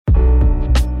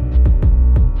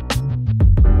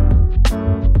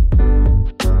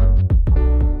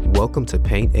Welcome to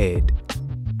Paint Ed.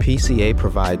 PCA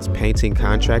provides painting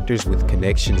contractors with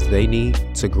connections they need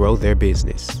to grow their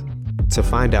business. To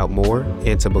find out more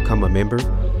and to become a member,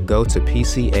 go to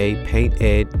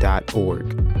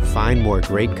pcapainted.org. Find more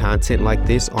great content like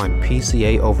this on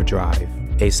PCA Overdrive.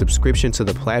 A subscription to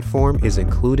the platform is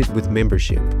included with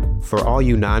membership. For all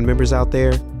you non-members out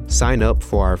there, sign up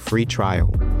for our free trial.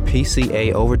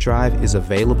 PCA Overdrive is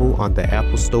available on the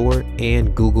Apple Store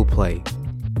and Google Play.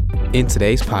 In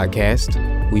today's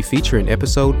podcast, we feature an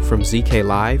episode from ZK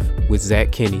Live with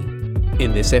Zach Kenny.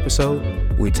 In this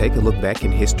episode, we take a look back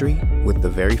in history with the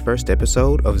very first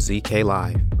episode of ZK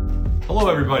Live. Hello,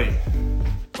 everybody.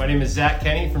 My name is Zach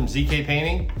Kenny from ZK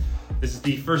Painting. This is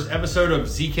the first episode of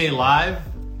ZK Live.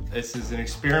 This is an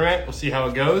experiment. We'll see how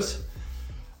it goes.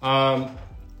 I'm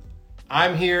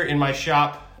here in my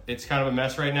shop. It's kind of a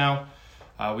mess right now.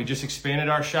 We just expanded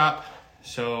our shop.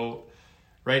 So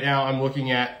right now I'm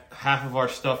looking at half of our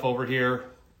stuff over here.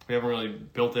 We haven't really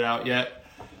built it out yet.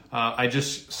 I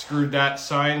just screwed that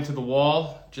sign to the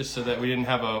wall just so that we didn't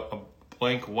have a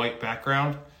blank white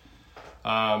background.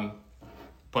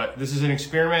 But this is an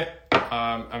experiment.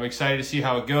 I'm excited to see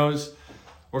how it goes.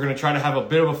 We're going to try to have a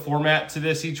bit of a format to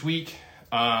this each week,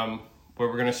 where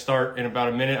we're going to start in about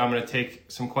a minute. I'm going to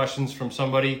take some questions from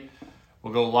somebody.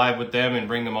 We'll go live with them and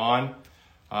bring them on.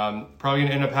 Probably going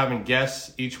to end up having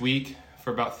guests each week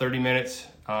for about 30 minutes,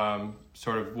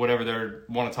 sort of whatever they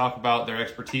want to talk about, their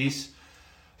expertise.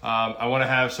 I want to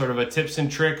have sort of a tips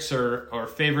and tricks or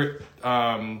favorite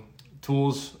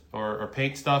tools or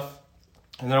paint stuff.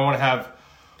 And then I want to have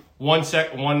one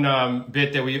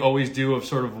bit that we always do of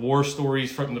sort of war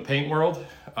stories from the paint world.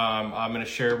 I'm going to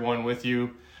share one with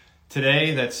you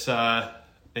today that's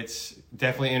it's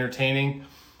definitely entertaining.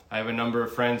 I have a number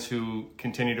of friends who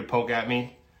continue to poke at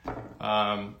me.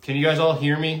 Can you guys all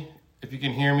hear me? If you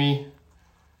can hear me,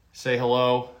 say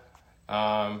hello.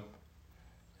 I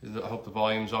hope the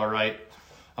volume's all right.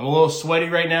 I'm a little sweaty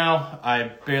right now.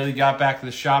 I barely got back to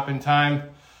the shop in time.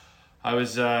 I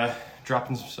was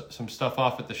dropping some stuff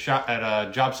off at the shop at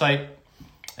a job site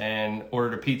and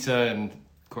ordered a pizza, and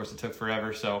of course it took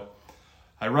forever. So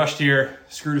I rushed here,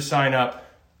 screwed a sign up.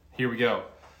 Here we go.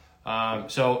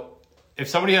 So if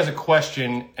somebody has a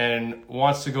question and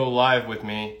wants to go live with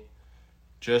me,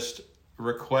 just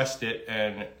request it,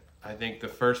 and I think the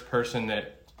first person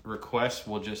that requests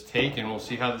will just take, and we'll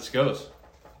see how this goes.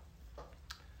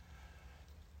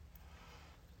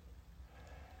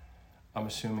 I'm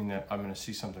assuming that I'm going to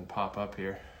see something pop up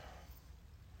here,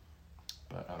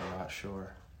 but I'm not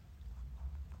sure.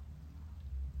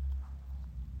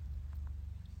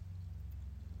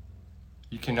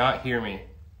 You cannot hear me.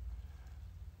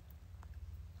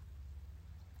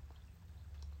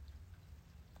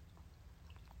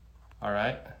 All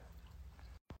right.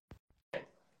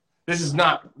 This is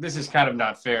kind of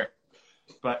not fair,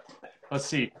 but let's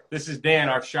see. This is Dan,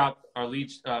 our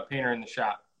lead painter in the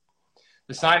shop.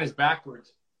 The sign is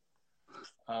backwards.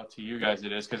 To you guys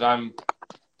it is, because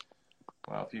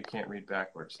well, if you can't read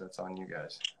backwards, that's on you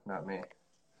guys, not me.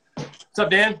 What's up,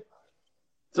 Dan?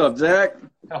 What's up, Zach?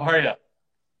 How are you?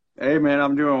 Hey, man,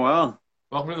 I'm doing well.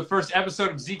 Welcome to the first episode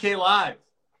of ZK Live.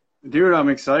 Dude, I'm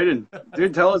excited.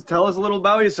 Dude, tell us a little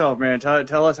about yourself, man.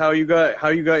 Tell us how you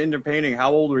got into painting.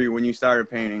 How old were you when you started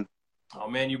painting? Oh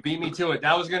man, you beat me to it.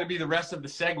 That was going to be the rest of the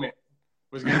segment.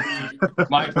 Was going to be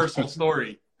my personal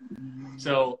story.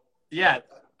 So yeah,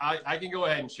 I can go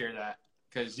ahead and share that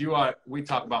because we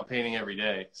talk about painting every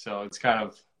day. So it's kind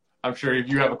of, I'm sure if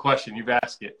you have a question, you've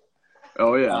asked it.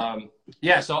 Oh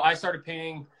yeah. So I started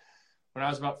painting when I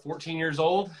was about 14 years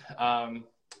old.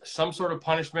 Some sort of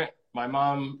punishment. My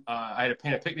mom, I had to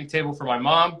paint a picnic table for my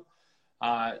mom,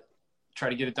 try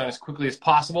to get it done as quickly as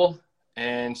possible.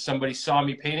 And somebody saw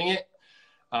me painting it.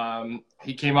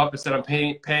 He came up and said, I'm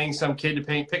paying some kid to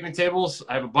paint picnic tables.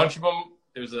 I have a bunch of them.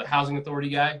 It was a housing authority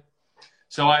guy.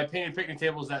 So I painted picnic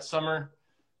tables that summer,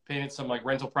 painted some like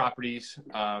rental properties,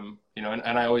 and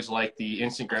I always liked the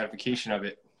instant gratification of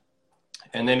it.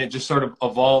 And then it just sort of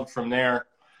evolved from there.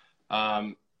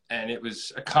 And it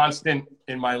was a constant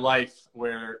in my life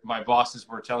where my bosses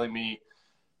were telling me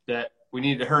that we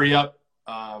needed to hurry up.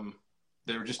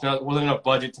 There wasn't enough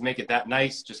budget to make it that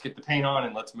nice. Just get the paint on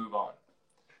and let's move on.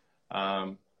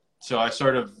 So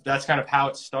that's kind of how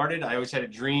it started. I always had a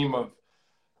dream of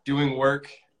doing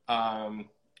work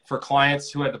for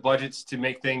clients who had the budgets to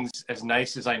make things as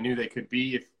nice as I knew they could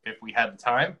be if we had the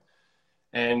time.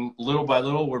 And little by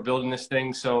little, we're building this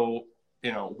thing so,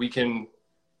 we can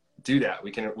do that.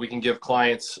 We can give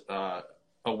clients a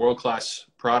world-class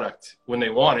product when they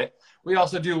want it. We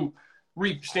also do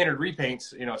standard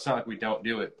repaints. It's not like we don't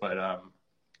do it, but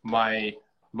my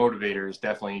motivator is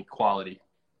definitely quality.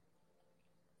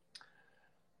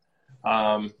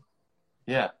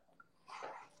 Yeah.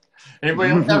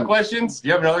 Anybody else have questions? Do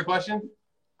you have another question?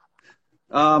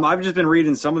 I've just been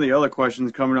reading some of the other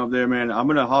questions coming up there, man. I'm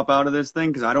gonna hop out of this thing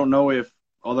because I don't know if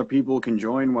other people can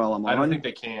join while I'm on. I don't think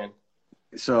they can.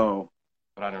 So,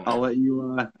 but I don't know.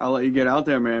 I'll let you get out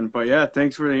there, man. But yeah,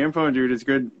 thanks for the info, dude. It's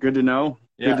good to know.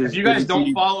 Yeah. If you guys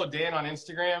don't follow Dan on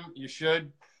Instagram, you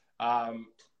should.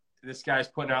 This guy's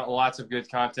putting out lots of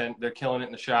good content. They're killing it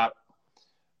in the shop.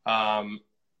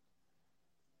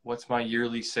 What's my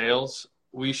yearly sales?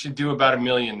 We should do about $1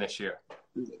 million this year.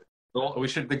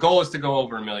 The goal is to go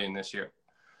over $1 million this year,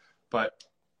 but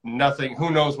nothing.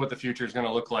 Who knows what the future is going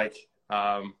to look like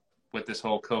with this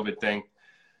whole COVID thing.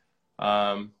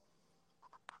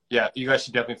 Yeah, you guys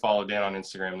should definitely follow Dan on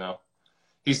Instagram though.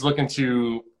 He's looking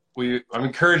to. I'm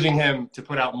encouraging him to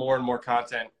put out more and more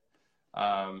content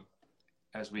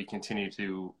as we continue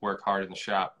to work hard in the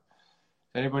shop.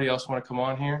 Anybody else want to come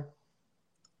on here?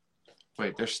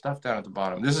 Wait, there's stuff down at the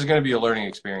bottom. This is going to be a learning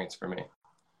experience for me.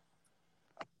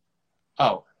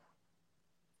 Oh,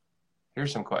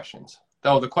 here's some questions.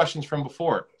 Oh, the questions from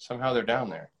before. Somehow they're down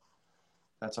there.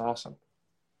 That's awesome.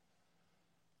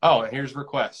 Oh, and here's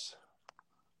requests.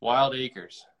 Wild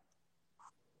Acres.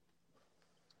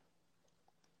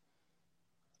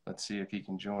 Let's see if he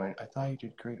can join. I thought you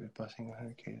did great with busting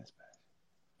 100K this past.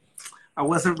 I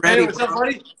wasn't ready. Hey, what's up,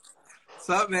 buddy? What's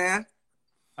up, man?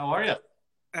 How are you?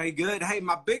 Hey, good. Hey,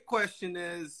 my big question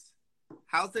is,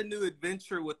 how's the new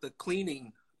adventure with the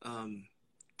cleaning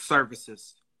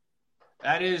services?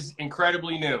 That is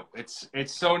incredibly new.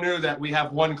 It's so new that we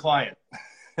have one client.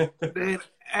 Man,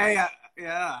 hey,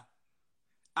 yeah.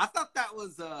 I thought that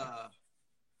was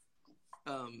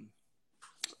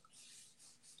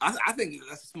I think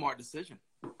that's a smart decision,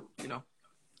 you know.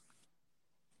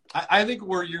 I think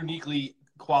we're uniquely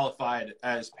qualified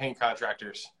as paint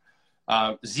contractors.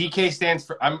 ZK stands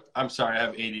for, I'm sorry, I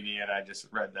have ADD and I just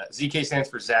read that. ZK stands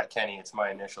for Zach Kenny. It's my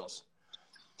initials.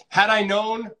 Had I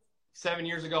known 7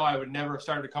 years ago, I would never have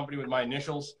started a company with my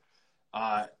initials.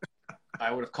 I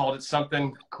would have called it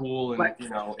something cool and,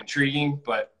 intriguing,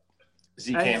 but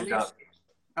ZK ended up.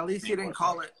 At least you didn't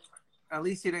call it. At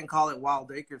least you didn't call it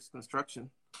Wild Acres Construction.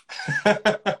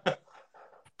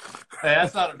 Hey,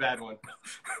 that's not a bad one.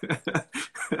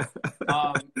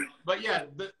 But yeah,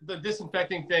 the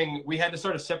disinfecting thing, we had to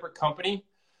start a separate company.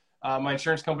 My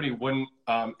insurance company wouldn't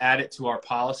add it to our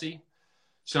policy.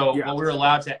 So while we were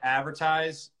allowed to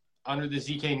advertise under the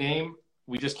ZK name,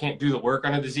 we just can't do the work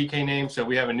under the ZK name. So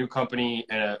we have a new company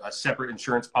and a separate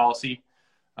insurance policy.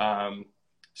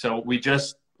 So we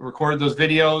just recorded those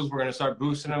videos. We're going to start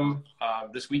boosting them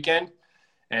this weekend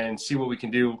and see what we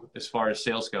can do as far as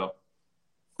sales go.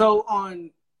 So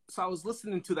I was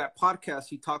listening to that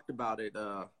podcast. You talked about it,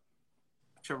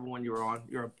 whichever one you were on.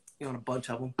 You're on a bunch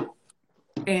of them.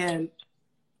 And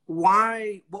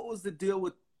what was the deal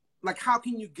with, like, how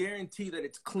can you guarantee that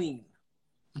it's clean?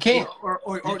 You can't. Or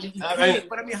you can't.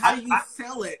 But I mean, how do you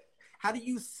sell it? How do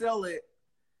you sell it?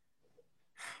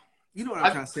 You know what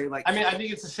I'm trying to say? Like, I mean, I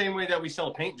think it's the same way that we sell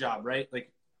a paint job, right?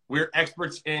 Like, we're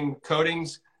experts in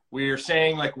coatings. We're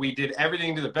saying, like, we did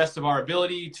everything to the best of our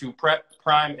ability to prep,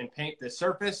 prime, and paint this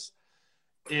surface.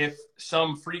 If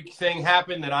some freak thing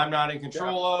happened that I'm not in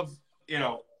control of,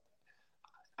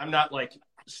 I'm not, like,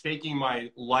 staking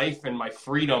my life and my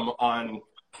freedom on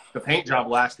the paint job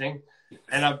lasting.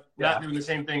 And I'm not doing the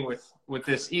same thing with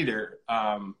this either.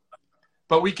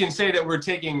 But we can say that we're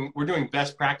doing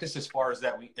best practice as far as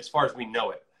we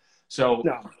know it. So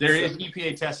there is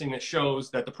EPA testing that shows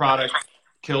that the product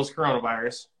kills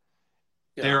coronavirus.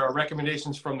 Yeah. There are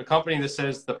recommendations from the company that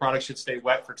says the product should stay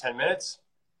wet for 10 minutes.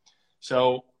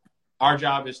 So our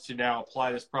job is to now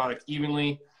apply this product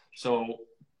evenly. So,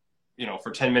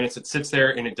 for 10 minutes it sits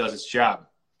there and it does its job.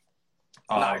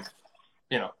 Nice.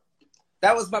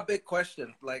 That was my big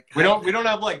question. Like, we don't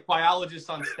have like biologists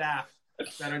on staff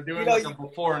that are doing some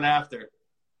before and after.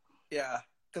 Yeah.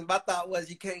 Because my thought was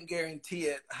you can't guarantee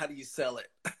it. How do you sell it?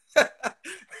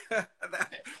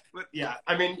 Yeah.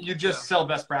 I mean, you just sell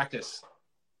best practice.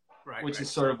 Right, which is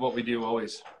sort of what we do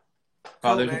always.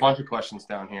 Cool, there's a bunch of questions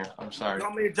down here. I'm sorry. You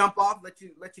want me to jump off? Let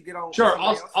you get on. Sure.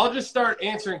 I'll just start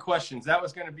answering questions. That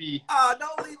was going to be.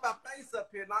 Don't leave my face up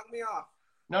here. Knock me off.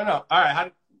 No. All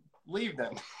right. Leave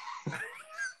then.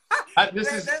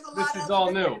 This is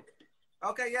all new.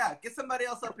 Okay. Yeah. Get somebody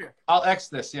else up here. I'll X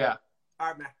this. Yeah. All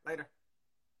right, man.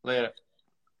 Later.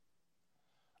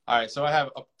 All right. So I have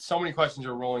so many questions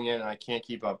are rolling in and I can't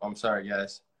keep up. I'm sorry,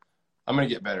 guys. I'm going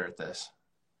to get better at this.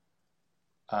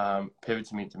 Pivot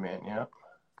to meet demand,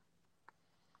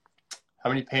 how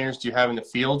many painters do you have in the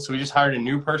field? So we just hired a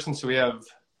new person. So we have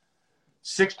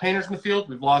 6 painters in the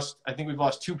field. I think we've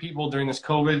lost 2 people during this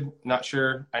COVID. Not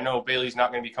sure. I know Bailey's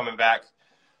not going to be coming back.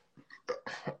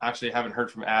 Actually, I haven't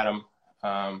heard from Adam.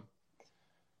 How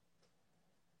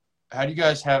do you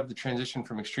guys have the transition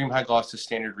from extreme high gloss to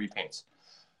standard repaints?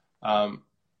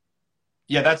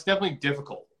 Yeah, that's definitely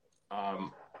difficult.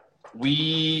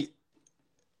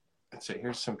 Let's see,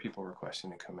 here's some people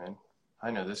requesting to come in.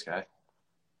 I know this guy.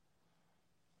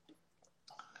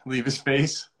 Leave his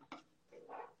face.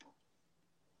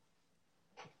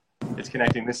 It's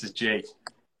connecting. This is Jake.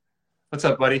 What's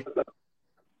up, buddy?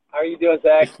 How are you doing,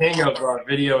 Zach? The king of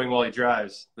videoing while he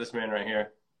drives. This man right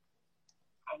here.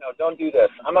 I know. Don't do this.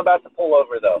 I'm about to pull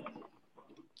over, though.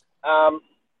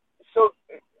 So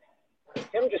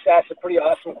Tim just asked a pretty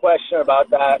awesome question about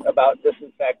that, about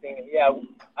disinfecting. And yeah,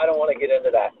 I don't want to get into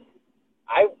that.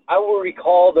 I will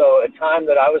recall, though, a time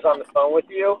that I was on the phone with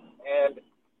you, and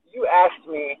you asked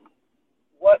me,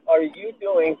 what are you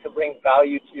doing to bring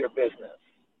value to your business?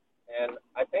 And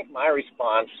I think my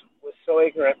response was so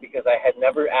ignorant because I had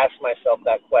never asked myself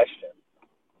that question.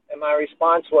 And my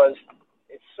response was,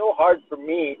 it's so hard for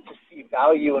me to see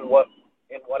value in what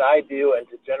I do and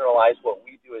to generalize what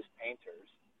we do as painters.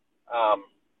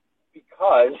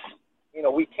 Because, you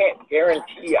know, we can't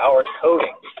guarantee our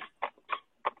coating.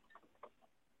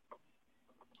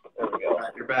 There we go.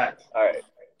 You're back. All right.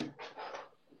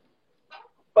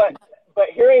 But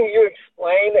hearing you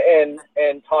explain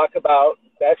and talk about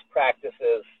best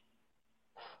practices,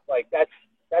 like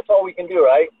that's all we can do,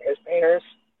 right, as painters?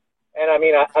 And I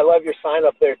mean, I love your sign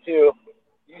up there too,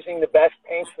 using the best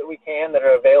paints that we can that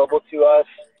are available to us.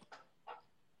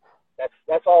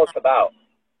 That's all it's about.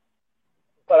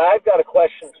 But I've got a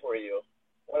question for you.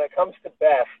 When it comes to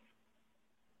best,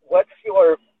 what's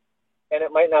your, and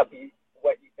it might not be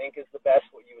what you think is the best,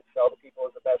 what you would sell to people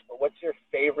as the best, but what's your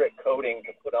favorite coating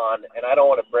to put on? And I don't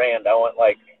want a brand. I want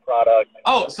like product.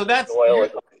 Oh, so that's oil.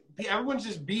 Everyone's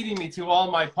just beating me to all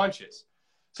my punches.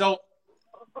 So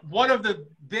one of the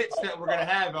bits that we're going to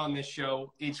have on this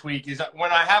show each week is that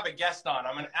when I have a guest on,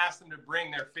 I'm going to ask them to bring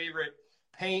their favorite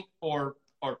paint or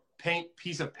paint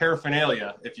piece of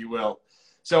paraphernalia, if you will.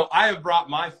 So I have brought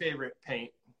my favorite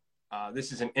paint.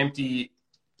 This is an empty,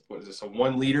 what is this, a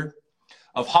 1 liter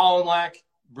of Holland Lac.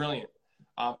 Brilliant.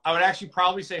 I would actually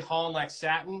probably say Holland Lac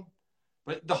Satin,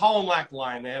 but the Holland Lac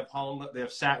line, they have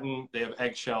Satin, they have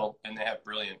Eggshell, and they have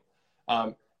Brilliant.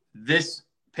 This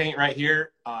paint right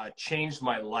here changed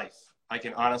my life. I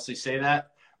can honestly say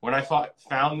that. When I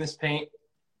found this paint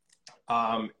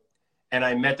and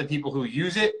I met the people who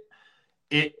use it,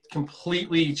 it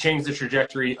completely changed the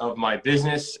trajectory of my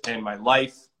business and my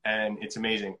life, and it's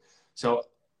amazing. So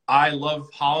I love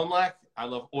Holland Lac. I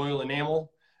love oil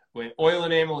enamel. When oil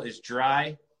enamel is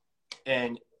dry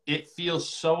and it feels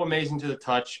so amazing to the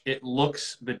touch,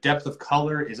 the depth of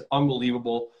color is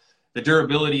unbelievable. The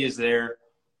durability is there.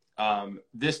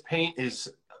 This paint is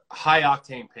high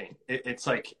octane paint. It's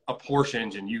like a Porsche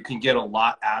engine. You can get a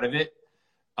lot out of it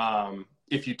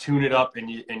if you tune it up and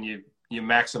you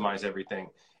maximize everything.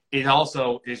 It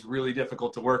also is really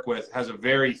difficult to work with, has a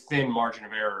very thin margin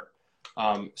of error,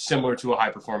 similar to a high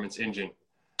performance engine.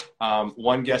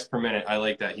 1 guess per minute. I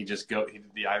like that. He did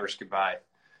the Irish goodbye.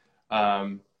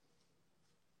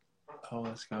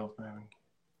 Let's go.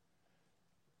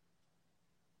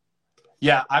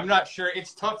 Yeah, I'm not sure.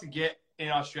 It's tough to get in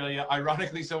Australia.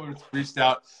 Ironically, someone reached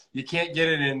out. You can't get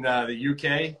it in the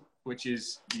UK, which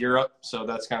is Europe, so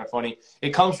that's kind of funny.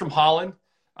 It comes from Holland.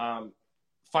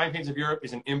 Fine Paints of Europe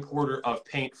is an importer of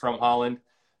paint from Holland.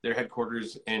 Their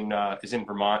headquarters is in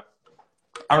Vermont.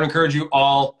 I would encourage you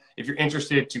all, if you're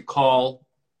interested, to call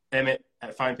Emmett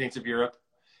at Fine Paints of Europe.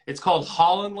 It's called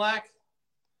Holland Lac,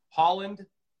 LAC.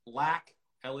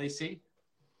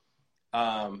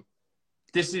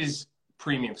 This is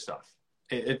premium stuff.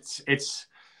 It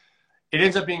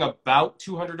ends up being about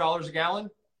 $200 a gallon.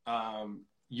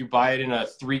 You buy it in a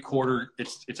 3/4.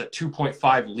 It's a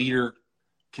 2.5 liter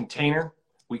container.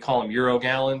 We call them Euro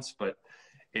gallons, but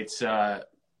it's oh,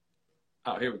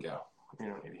 here we go. You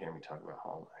don't need to hear me talk about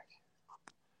Holland Lac.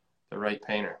 The right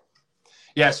painter.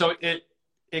 Yeah, so it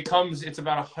comes, it's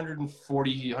about $140,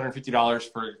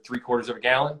 $150 for 3/4 of a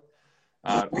gallon.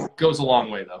 It goes a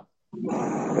long way though.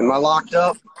 Am I locked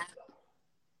up?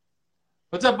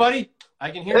 What's up, buddy? I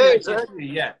can hear Hey, you. I can't Zach. hear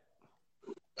you yet.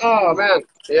 Oh, man.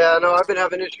 Yeah, no, I've been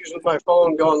having issues with my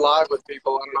phone going live with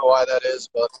people. I don't know why that is,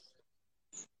 but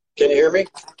can you hear me?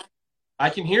 I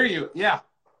can hear you. Yeah.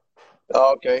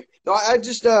 Oh, okay. No, I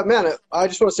just, man, I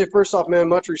just want to say first off, man,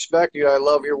 much respect to you. I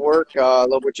love your work. I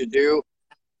love what you do.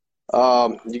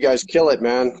 You guys kill it,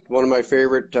 man. One of my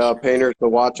favorite painters to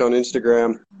watch on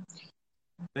Instagram.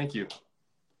 Thank you.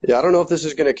 Yeah, I don't know if this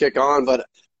is going to kick on, but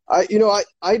I do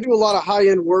a lot of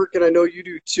high-end work, and I know you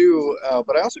do too.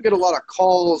 But I also get a lot of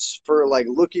calls for like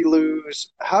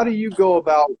looky-loos. How do you go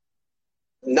about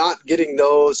not getting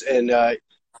those? And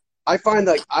I find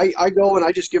like I go and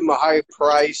I just give them a high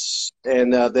price,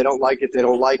 and they don't like it, they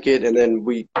don't like it, and then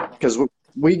because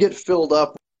we get filled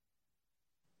up.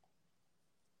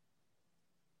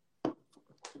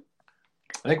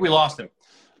 I think we lost him.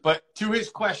 But to his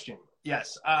question,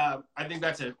 yes, I think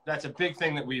that's a big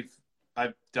thing that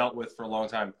I've dealt with for a long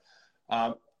time.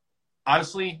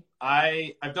 Honestly,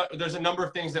 there's a number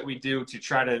of things that we do to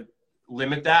try to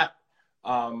limit that.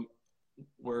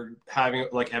 We're having,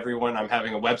 like everyone, I'm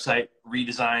having a website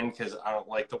redesign because I don't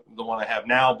like the one I have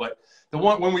now. But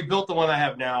when we built the one I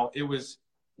have now, it was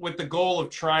with the goal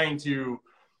of trying to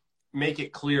make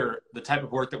it clear the type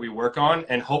of work that we work on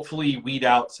and hopefully weed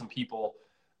out some people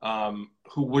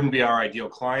who wouldn't be our ideal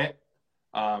client.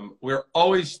 We're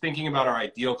always thinking about our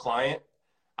ideal client.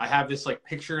 I have this like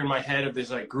picture in my head of this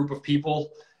like group of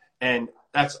people, and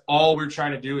that's all we're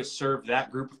trying to do is serve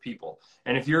that group of people.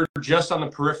 And if you're just on the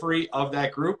periphery of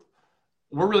that group,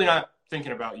 we're really not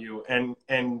thinking about you. And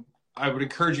I would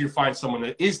encourage you to find someone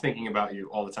that is thinking about you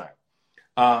all the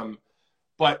time.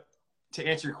 But to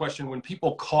answer your question, when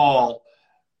people call,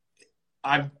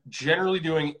 I'm generally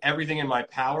doing everything in my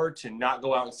power to not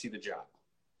go out and see the job.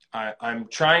 I'm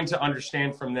trying to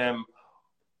understand from them,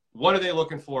 what are they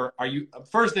looking for?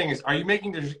 First thing is, are you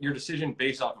making your decision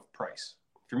based off of price?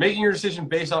 If you're making your decision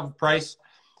based off of price,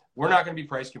 we're not going to be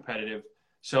price competitive.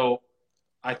 So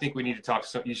I think we need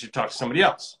to you should talk to somebody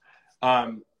else.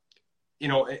 And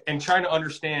trying to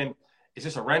understand, is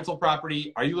this a rental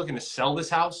property? Are you looking to sell this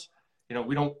house? I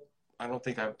don't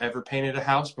think I've ever painted a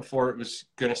house before it was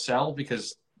going to sell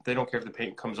because they don't care if the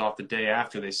paint comes off the day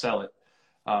after they sell it.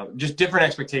 Just different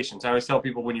expectations. I always tell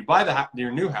people when you buy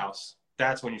your new house,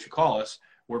 that's when you should call us.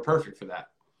 We're perfect for that.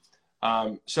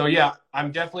 So yeah,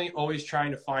 I'm definitely always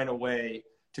trying to find a way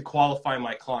to qualify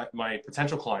my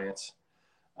potential clients.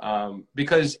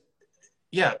 Because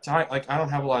yeah, time, like I don't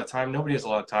have a lot of time. Nobody has a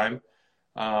lot of time.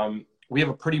 We have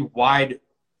a pretty wide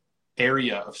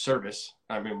area of service.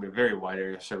 I mean, we have a very wide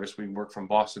area of service. We work from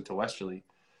Boston to Westerly.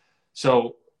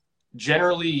 So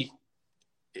generally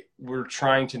we're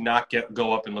trying to not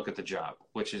go up and look at the job,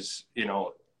 which is,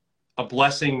 a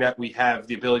blessing that we have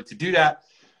the ability to do that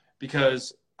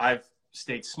because I've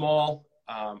stayed small.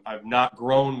 I've not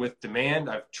grown with demand.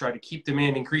 I've tried to keep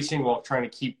demand increasing while trying to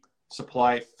keep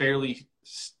supply fairly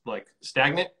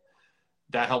stagnant.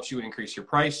 That helps you increase your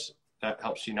price. That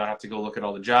helps you not have to go look at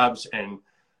all the jobs. And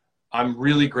I'm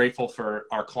really grateful for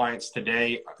our clients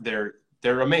today. They're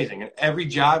amazing. And every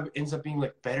job ends up being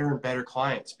like better and better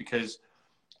clients because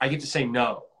I get to say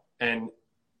no. And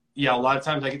yeah, a lot of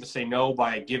times I get to say no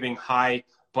by giving high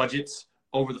budgets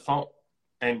over the phone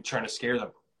and trying to scare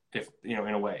them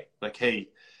in a way like, hey,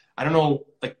 I don't know,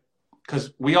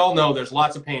 because we all know there's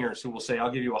lots of painters who will say,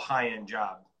 I'll give you a high-end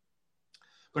job.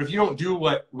 But if you don't do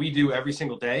what we do every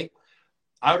single day,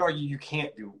 I would argue you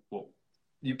can't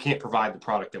provide the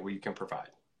product that we can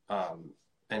provide.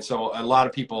 And so a lot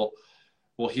of people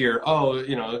will hear, oh,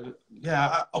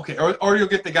 yeah, okay. Or you'll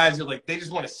get the guys who they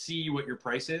just want to see what your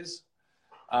price is.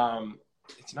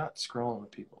 It's not scrolling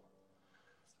with people.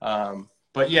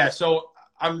 But yeah, so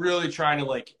I'm really trying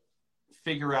to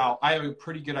figure out, I have a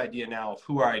pretty good idea now of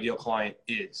who our ideal client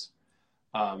is.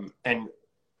 And,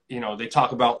 they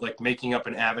talk about making up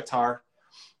an avatar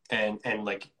and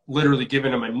literally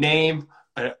giving them a name,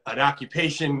 an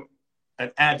occupation,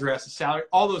 an address, a salary,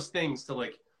 all those things to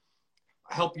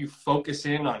help you focus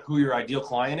in on who your ideal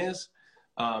client is.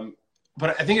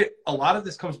 But I think a lot of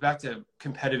this comes back to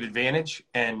competitive advantage.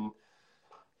 And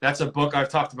that's a book I've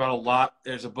talked about a lot.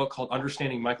 There's a book called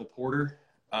Understanding Michael Porter.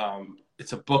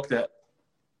 It's a book that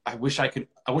I wish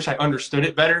I understood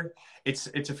it better. It's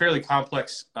a fairly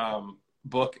complex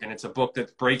book, and it's a book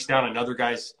that breaks down another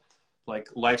guy's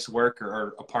life's work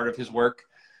or a part of his work.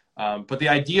 But the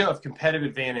idea of competitive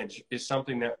advantage is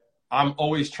something that I'm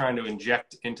always trying to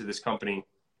inject into this company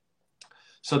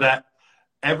so that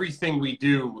everything we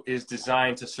do is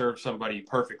designed to serve somebody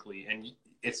perfectly. And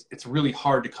it's really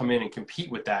hard to come in and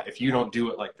compete with that if you don't do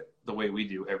it the way we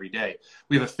do every day.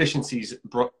 We have efficiencies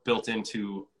built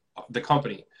into the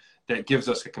company that gives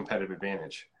us a competitive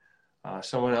advantage.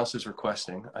 Someone else is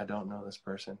requesting. I don't know this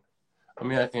person. Let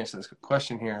me answer this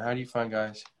question here. How do you find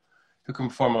guys who can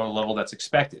perform on a level that's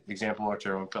expected? Example,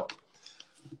 Arturo and Phil.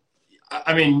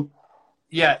 I mean,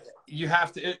 yeah, you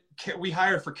have to. We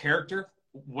hire for character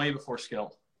way before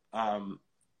skill.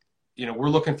 we're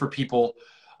looking for people.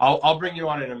 I'll bring you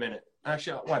on in a minute.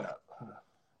 Actually, why not?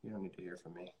 You don't need to hear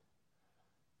from me.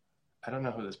 I don't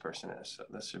know who this person is, so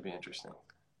this should be interesting.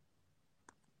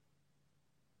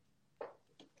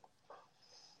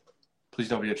 Please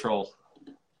don't be a troll.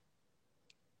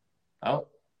 Oh.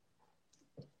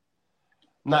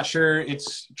 I'm not sure.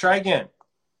 Try again.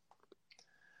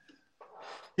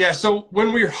 Yeah, so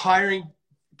when we're hiring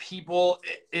people,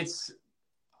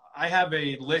 I have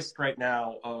a list right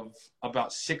now of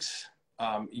about 6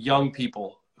 young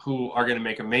people who are going to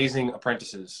make amazing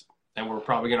apprentices, and we're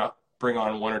probably going to bring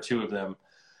on 1 or 2 of them.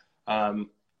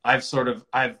 I've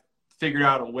figured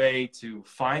out a way to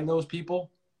find those people,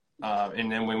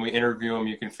 and then when we interview them,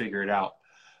 you can figure it out.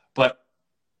 But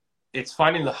it's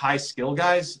finding the high skill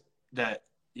guys that,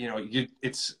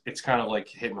 it's kind of like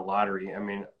hitting the lottery. I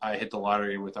mean, I hit the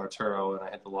lottery with Arturo and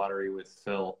I hit the lottery with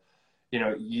Phil.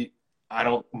 I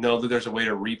don't know that there's a way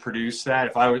to reproduce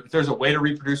that. If there's a way to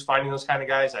reproduce finding those kind of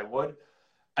guys, I would.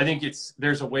 I think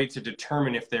there's a way to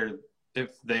determine if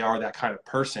they are that kind of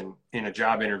person in a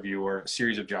job interview or a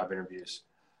series of job interviews.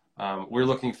 We're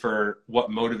looking for what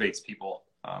motivates people.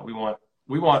 I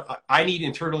need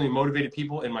internally motivated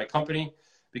people in my company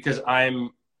because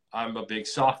I'm a big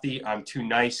softie. I'm too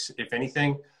nice. If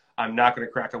anything, I'm not going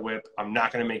to crack a whip. I'm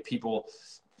not going to make people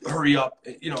hurry up,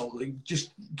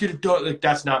 just get it done. Like,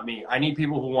 that's not me. I need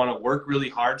people who want to work really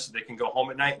hard so they can go home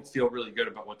at night and feel really good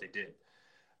about what they did.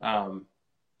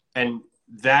 And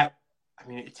that,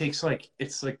 it takes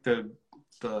it's like you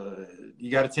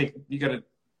got to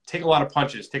take a lot of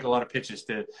punches, take a lot of pitches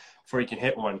before you can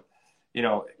hit one.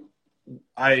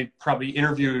 I've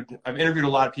interviewed a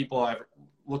lot of people. I've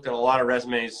looked at a lot of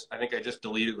resumes. I think I just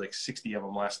deleted 60 of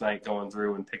them last night going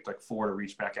through and picked 4 to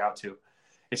reach back out to.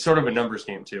 It's sort of a numbers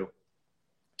game too.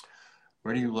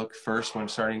 Where do you look first when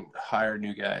starting to hire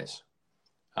new guys?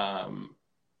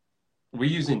 We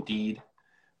use Indeed.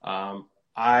 Nick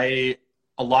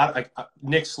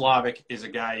Slavic is a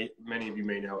guy many of you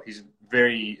may know. He's a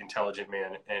very intelligent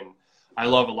man, and I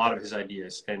love a lot of his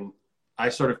ideas. And I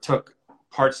sort of took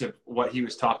parts of what he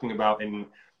was talking about in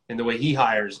the way he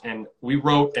hires, and we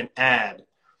wrote an ad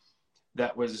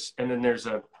that was. And then there's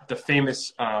the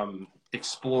famous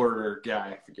Explorer guy,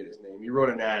 I forget his name. He wrote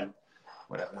an ad,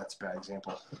 whatever, that's a bad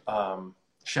example.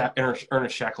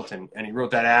 Ernest Shackleton, and he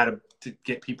wrote that ad to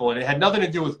get people, and it had nothing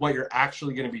to do with what you're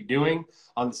actually going to be doing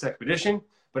on this expedition,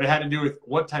 but it had to do with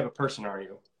what type of person are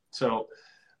you. So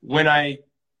when I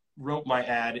wrote my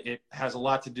ad, it has a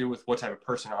lot to do with what type of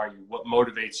person are you, what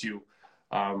motivates you.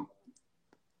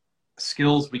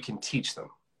 Skills, we can teach them,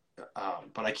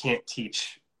 but I can't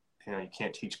teach, you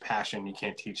can't teach passion, you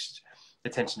can't teach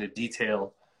attention to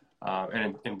detail,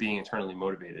 and being internally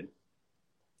motivated.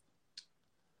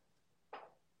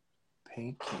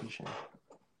 Pay attention.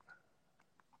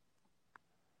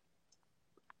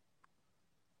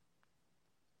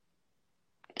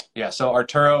 Yeah, so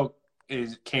Arturo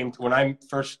when I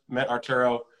first met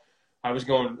Arturo, I was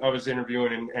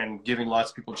interviewing and giving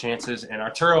lots of people chances, and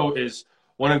Arturo is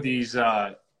one of these,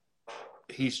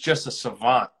 he's just a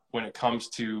savant when it comes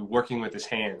to working with his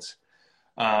hands.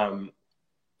 And,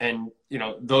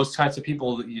 those types of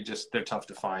people that they're tough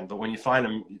to find, but when you find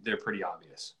them, they're pretty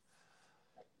obvious.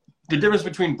 The difference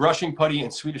between brushing putty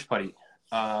and Swedish putty.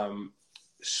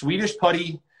 Swedish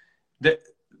putty,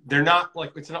 they're not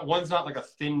one's not like a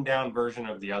thinned down version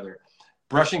of the other.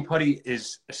 Brushing putty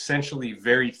is essentially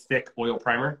very thick oil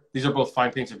primer. These are both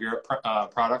Fine Paints of Europe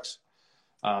products.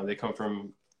 They come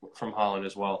from Holland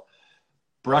as well.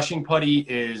 Brushing putty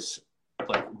is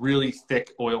really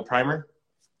thick oil primer.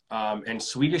 And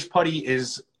Swedish putty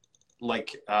is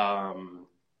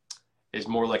is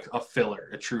more like a filler,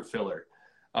 a true filler.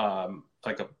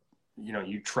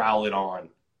 You trowel it on.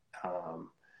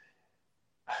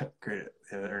 Great,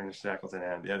 Ernest Shackleton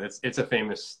ad. Yeah, it's a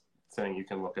famous thing. You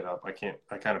can look it up.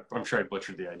 I'm sure I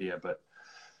butchered the idea, but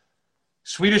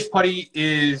Swedish putty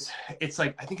I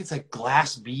think it's like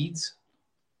glass beads.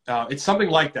 It's something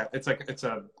like that. It's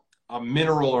a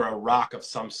mineral or a rock of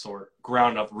some sort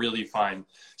ground up really fine,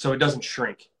 so it doesn't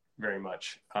shrink very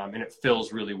much, and it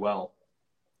fills really well.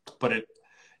 But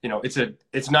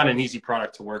it's not an easy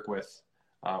product to work with.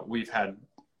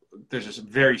 There's just a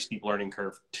very steep learning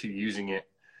curve to using it.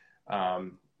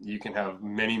 You can have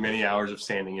many, many hours of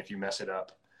sanding if you mess it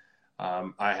up.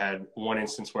 I had one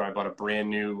instance where I bought a brand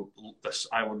new,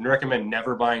 I would recommend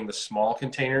never buying the small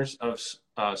containers of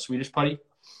Swedish putty.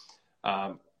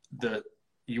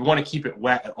 You want to keep it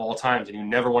wet at all times, and you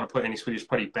never want to put any Swedish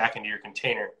putty back into your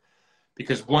container,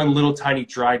 because one little tiny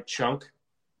dried chunk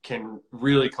can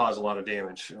really cause a lot of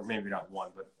damage. Or maybe not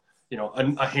one, but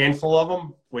a handful of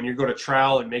them. When you go to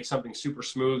trowel and make something super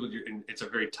smooth and it's a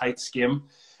very tight skim,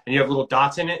 and you have little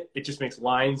dots in it, it just makes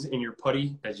lines in your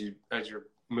putty as you're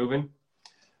moving.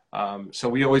 So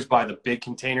we always buy the big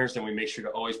containers, and we make sure to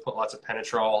always put lots of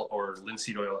Penetrol or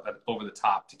linseed oil over the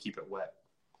top to keep it wet.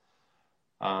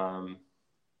 I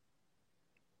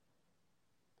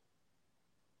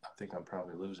think I'm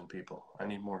probably losing people. I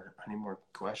need more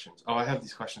questions. Oh, I have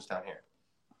these questions down here.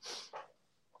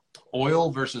 Oil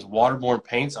versus waterborne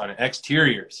paints on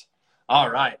exteriors.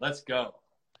 All right, let's go.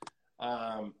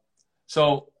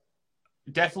 So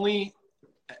definitely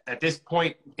at this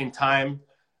point in time,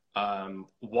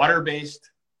 water-based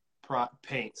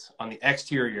paints on the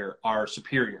exterior are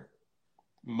superior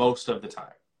most of the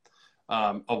time.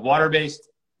 A water-based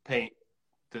paint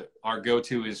that our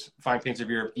go-to is Fine Paints of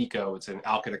Europe Eco. It's an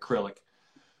alkyd acrylic,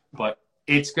 but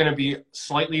it's going to be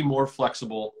slightly more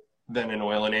flexible than an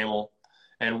oil enamel,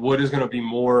 and wood is going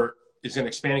to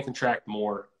expand and contract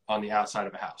more on the outside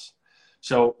of a house.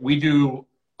 So we do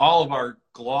all of our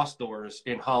gloss doors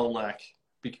in Holland Lac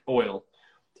oil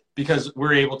because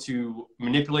we're able to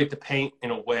manipulate the paint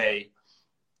in a way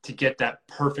to get that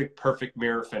perfect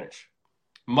mirror finish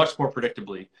much more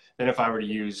predictably than if I were to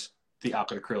use the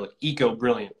alkyd acrylic Eco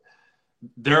Brilliant.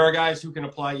 There are guys who can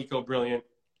apply Eco Brilliant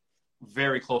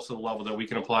very close to the level that we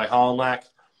can apply Holland Lac.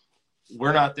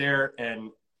 We're not there, and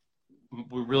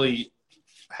we really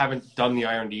haven't done the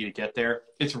R&D to get there.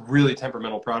 It's a really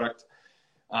temperamental product.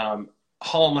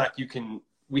 Holland Lac,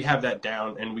 we have that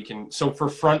down, and so for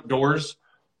front doors,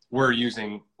 we're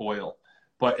using oil.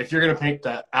 But if you're going to paint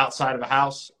the outside of a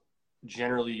house,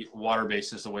 generally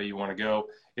water-based is the way you want to go.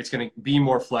 It's going to be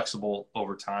more flexible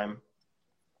over time.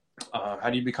 How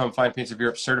do you become Fine Paints of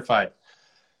Europe certified?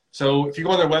 So if you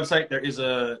go on their website, there's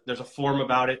a form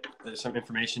about it. There's some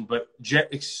information, but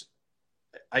what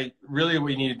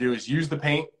you need to do is use the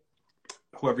paint.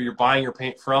 Whoever you're buying your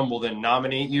paint from will then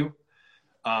nominate you.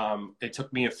 It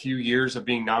took me a few years of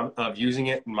using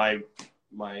it, and my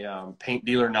paint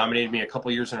dealer nominated me a couple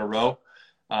years in a row.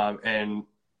 And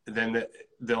then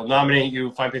they'll nominate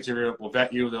you. Fine Paints of Europe will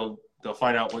vet you. They'll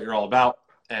find out what you're all about,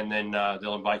 and then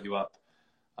they'll invite you up.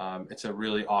 It's a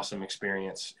really awesome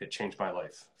experience. It changed my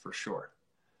life for sure.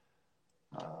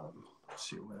 Let's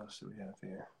see, what else do we have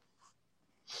here?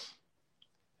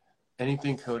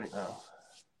 Anything coating? Oh.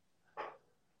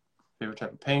 Favorite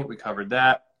type of paint? We covered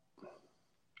that.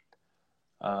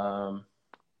 A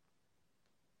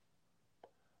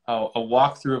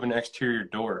walkthrough of an exterior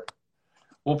door.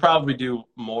 We'll probably do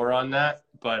more on that,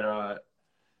 but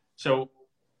so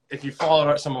if you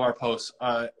followed some of our posts,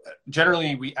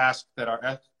 generally we ask that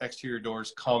our exterior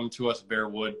doors come to us bare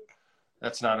wood.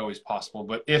 That's not always possible,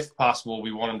 but if possible,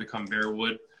 we want them to come bare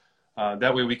wood.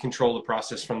 That way we control the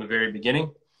process from the very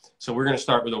beginning. So we're going to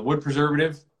start with a wood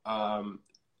preservative.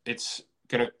 It's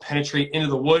going to penetrate into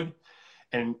the wood,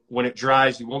 and when it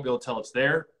dries, you won't be able to tell it's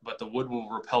there, but the wood will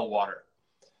repel water.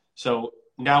 So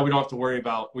now we don't have to worry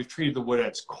about, we've treated the wood at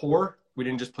its core. We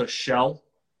didn't just put a shell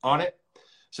on it.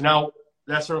 So now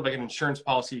that's sort of like an insurance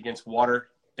policy against water,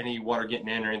 any water getting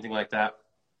in or anything like that,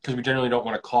 because we generally don't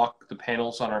want to caulk the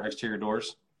panels on our exterior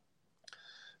doors.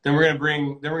 Then we're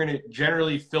going to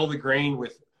generally fill the grain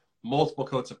with multiple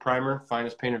coats of primer,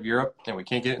 finest paint of Europe, and we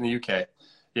can't get it in the UK.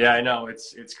 Yeah, I know,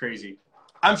 it's crazy.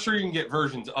 I'm sure you can get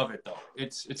versions of it though.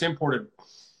 It's imported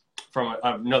from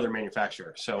another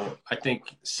manufacturer. So I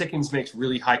think Sikkens makes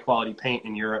really high quality paint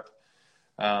in Europe.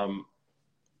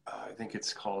 I think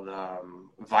it's called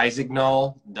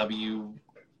Visignol,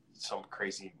 some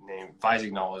crazy name.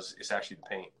 Visignol is actually the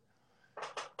paint.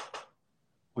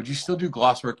 Would you still do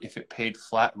gloss work if it paid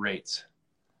flat rates?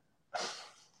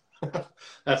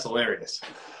 That's hilarious.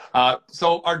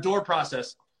 So our door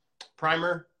process,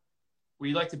 primer,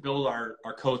 we like to build our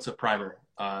coats of primer.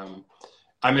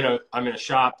 I'm in a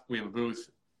shop, we have a booth.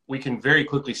 We can very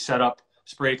quickly set up,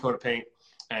 spray a coat of paint,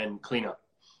 and clean up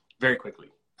very quickly.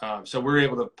 So we're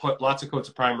able to put lots of coats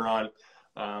of primer on,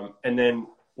 and then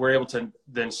we're able to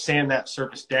then sand that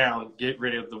surface down, get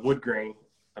rid of the wood grain.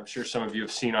 I'm sure some of you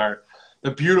have seen the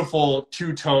beautiful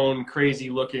two-tone,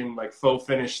 crazy-looking, like faux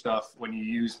finish stuff when you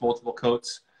use multiple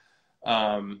coats,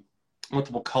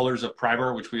 multiple colors of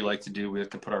primer, which we like to do. We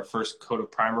have to put our first coat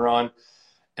of primer on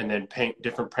and then paint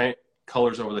different paint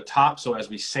colors over the top. So as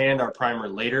we sand our primer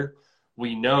later,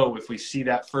 we know if we see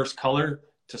that first color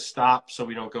to stop so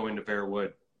we don't go into bare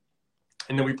wood.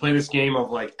 And then we play this game of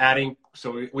like adding,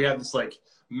 so we have this like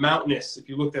mountainous, if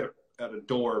you looked at a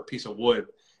door, a piece of wood,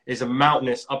 is a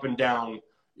mountainous up and down,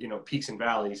 peaks and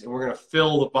valleys. And we're going to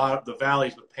fill the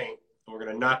valleys with paint. And we're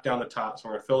going to knock down the tops.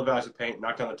 We're going to fill the valleys with paint,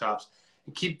 knock down the tops,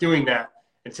 and keep doing that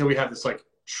until we have this like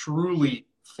truly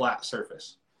flat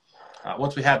surface.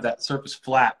 Once we have that surface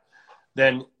flat,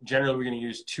 then generally we're going to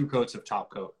use 2 coats of top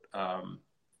coat.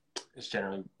 It's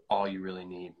generally all you really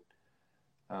need.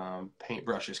 Paint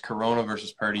brushes, Corona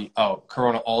versus Purdy. Oh,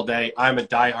 Corona all day. I'm a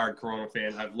diehard Corona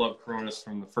fan. I've loved Coronas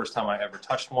from the first time I ever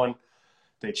touched one.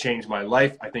 They changed my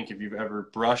life. I think if you've ever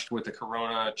brushed with a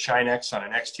Corona Chinex on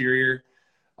an exterior,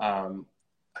 I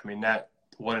mean,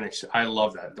 I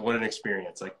love that. What an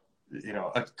experience. Like, you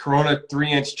know, a Corona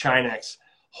 3-inch Chinex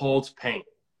holds paint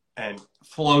and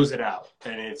flows it out.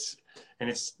 And it's,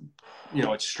 you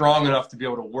know, it's strong enough to be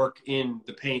able to work in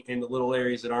the paint in the little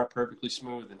areas that aren't perfectly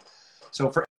smooth. And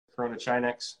so for Corona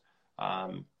Chinex,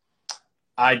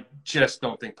 I just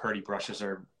don't think Purdy brushes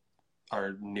are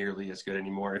nearly as good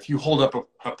anymore. If you hold up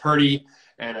a Purdy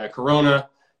and a Corona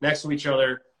next to each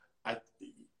other,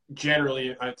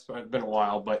 it's been a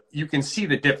while, but you can see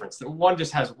the difference. The one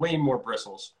just has way more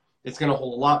bristles. It's going to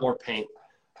hold a lot more paint.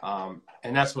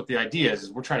 And that's what the idea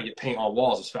is we're trying to get paint on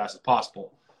walls as fast as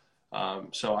possible.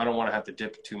 So I don't want to have to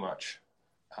dip too much.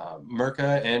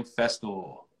 Mirka and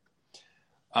Festool.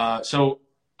 So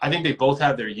I think they both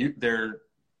have their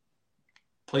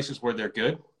places where they're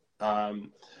good. I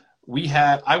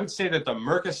would say that the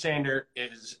Mirka sander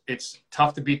it's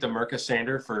tough to beat the Mirka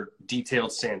sander for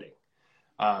detailed sanding.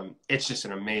 It's just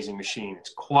an amazing machine. It's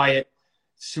quiet,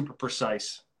 super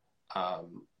precise,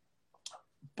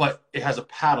 but it has a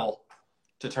paddle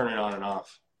to turn it on and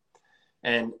off.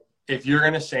 And if you're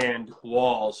going to sand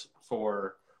walls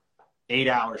for 8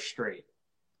 hours straight,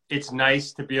 it's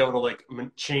nice to be able to like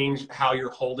change how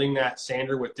you're holding that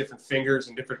sander with different fingers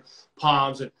and different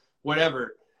palms and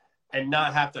whatever, and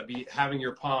not have to be having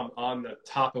your palm on the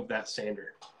top of that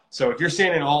sander. So if you're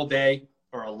sanding all day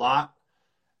or a lot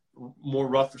more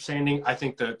rough for sanding, I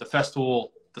think the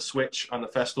Festool, the switch on the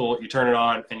Festool, you turn it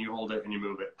on and you hold it and you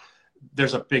move it.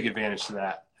 There's a big advantage to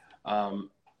that.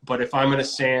 But if I'm going to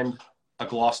sand a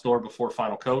gloss door before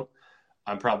final coat,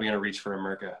 I'm probably going to reach for a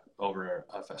Mirka over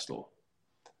a Festool.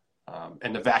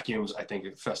 And the vacuums, I think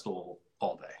Festool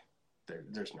all day.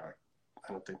 There's not,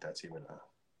 I don't think that's even a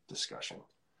discussion.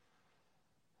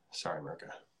 Sorry, Mirka.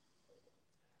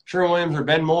 Sherwin-Williams or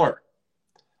Ben Moore?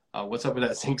 What's up with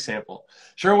that zinc sample?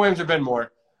 Sherwin-Williams or Ben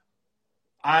Moore?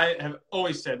 I have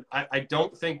always said I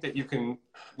don't think that you can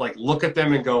like look at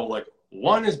them and go like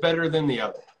one is better than the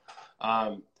other.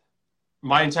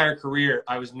 My entire career,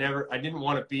 I didn't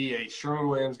want to be a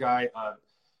Sherwin-Williams guy.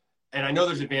 And I know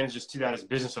there's advantages to that as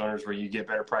business owners where you get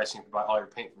better pricing if you buy all your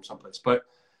paint from someplace. But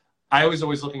I was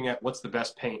always looking at what's the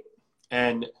best paint.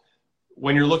 And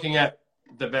when you're looking at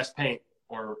the best paint,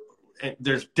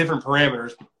 there's different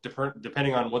parameters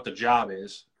depending on what the job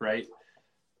is, right?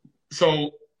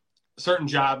 So certain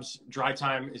jobs, dry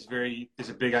time is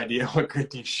a big idea. What grit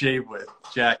do you shave with?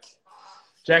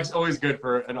 Jack's always good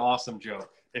for an awesome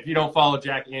joke. If you don't follow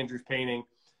Jack Andrews Painting,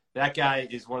 that guy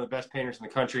is one of the best painters in the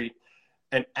country,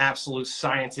 an absolute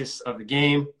scientist of the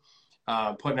game,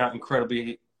 putting out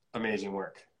incredibly amazing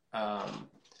work.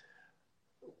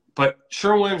 But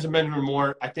Sherwin-Williams and Benjamin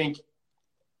Moore, I think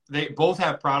they both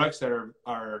have products that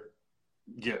are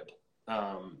good.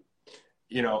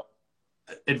 You know,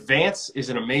 Advance is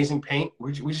an amazing paint.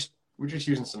 We're just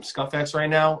using some Scuff-X right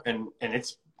now, and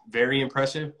it's very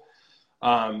impressive.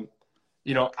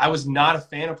 You know, I was not a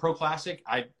fan of Pro Classic.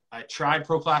 I tried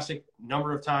Pro Classic a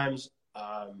number of times.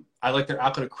 I like their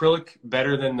alkyd acrylic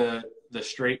better than the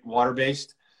straight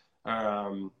water-based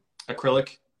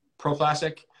acrylic Pro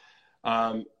Classic.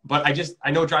 But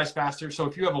I know it dries faster. So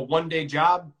if you have a one-day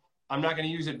job, I'm not going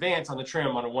to use Advance on the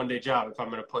trim on a one-day job if I'm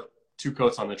going to put 2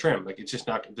 coats on the trim. Like, it's just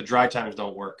not, the dry times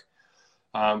don't work.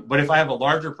 But if I have a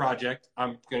larger project,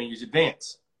 I'm going to use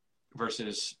Advance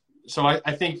versus. So I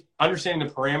think understanding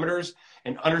the parameters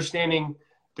and understanding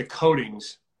the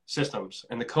coatings systems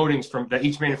and the coatings that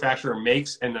each manufacturer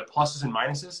makes and the pluses and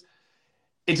minuses,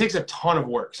 it takes a ton of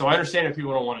work. So I understand if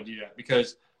people don't want to do that,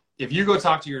 because if you go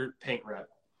talk to your paint rep,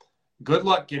 good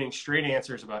luck getting straight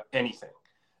answers about anything.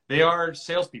 They are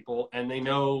salespeople and they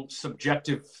know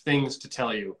subjective things to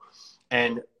tell you.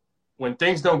 And when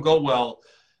things don't go well,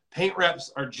 paint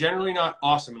reps are generally not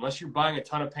awesome unless you're buying a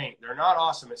ton of paint. They're not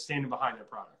awesome at standing behind their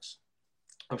products.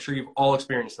 I'm sure you've all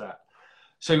experienced that.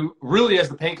 So really, as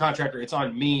the paint contractor, it's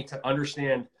on me to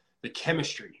understand the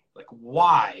chemistry. Like,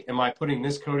 why am I putting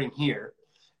this coating here,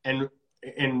 and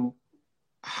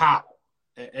how?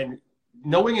 And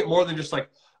knowing it more than just like,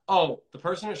 oh, the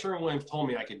person at Sherwin-Williams told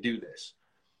me I could do this.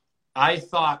 I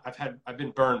thought I've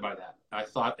been burned by that. I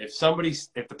thought if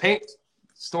the paint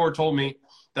store told me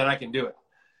that I can do it.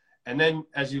 And then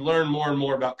as you learn more and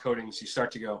more about coatings, you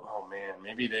start to go, oh man,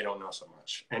 maybe they don't know so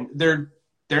much. And they're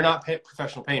they're not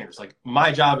professional painters. Like my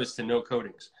job is to know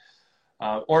coatings,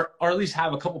 or at least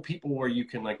have a couple people where you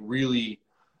can like really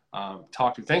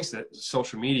talk to. Thanks to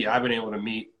social media, I've been able to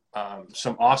meet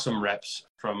some awesome reps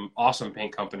from awesome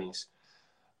paint companies.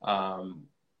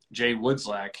 Jay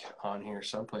Woodslack on here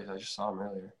someplace. I just saw him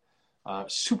earlier.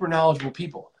 Super knowledgeable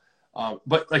people.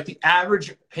 But like the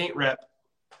average paint rep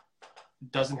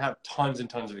doesn't have tons and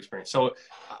tons of experience. So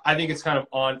I think it's kind of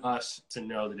on us to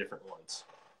know the different ones.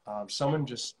 Someone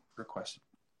just requested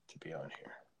to be on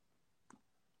here.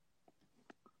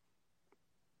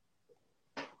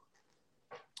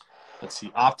 Let's see.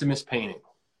 Optimus Painting.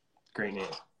 Great name.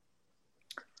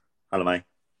 Hello, mate.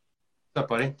 What's up,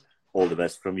 buddy? All the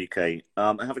best from UK.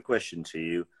 I have a question to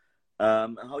you.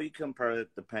 How you compare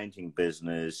the painting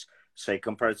business, say,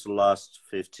 compared to the last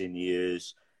 15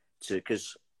 years,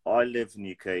 because I live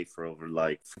in UK for over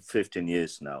like 15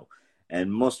 years now, and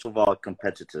most of our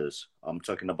competitors, I'm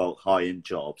talking about high-end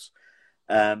jobs,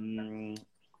 the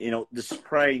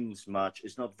spraying match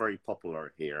is not very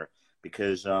popular here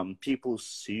because people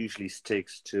usually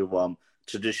sticks to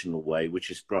traditional way,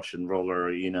 which is brush and roller,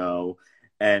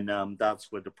 and that's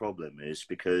where the problem is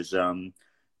because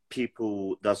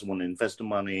people doesn't want to invest the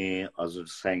money, as I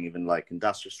was saying, even like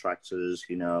industrial tractors,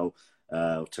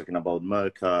 talking about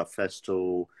Merca,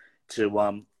 Festool, to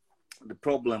the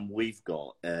problem we've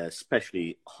got,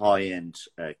 especially high-end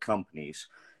companies,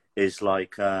 is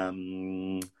like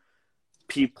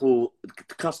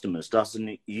customers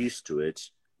doesn't used to it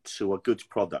to a good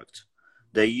product.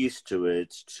 They're used to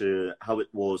it to how it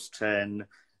was 10,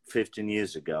 15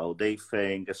 years ago. They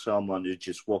think as someone who's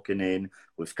just walking in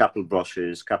with couple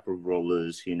brushes, couple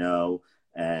rollers,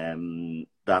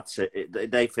 that's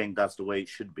it. They think that's the way it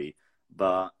should be.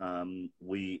 But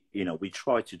we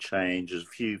try to change. There's a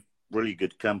few really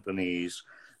good companies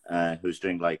who's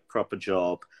doing like proper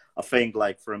job. I think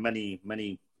like for many,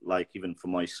 like even for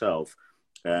myself,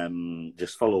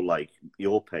 just follow like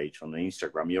your page on the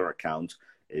Instagram, your account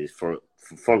is for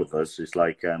all of us. It's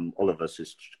like all of us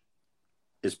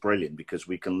is brilliant because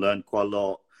we can learn quite a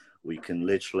lot. We can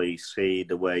literally see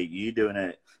the way you're doing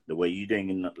it, the way you're doing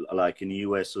in the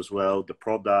US as well, the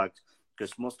product,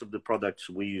 because most of the products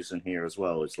we use in here as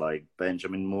well is like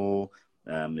Benjamin Moore,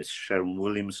 it's Sharon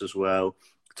Williams as well.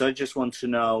 So I just want to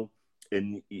know,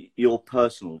 in your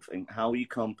personal thing, how you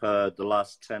compare the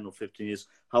last 10 or 15 years,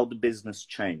 how the business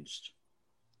changed.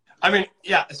 I mean,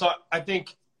 yeah, so I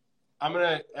think I'm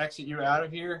going to exit you out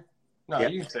of here. No, yeah.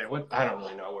 You can say what. I don't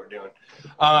really know what we're doing.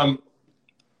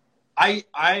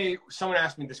 Someone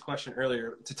asked me this question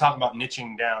earlier to talk about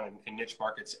niching down in niche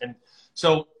markets. And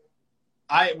so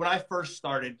when I first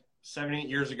started 7, 8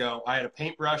 years ago, I had a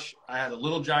paintbrush, I had a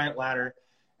little giant ladder,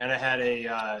 and I had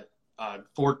a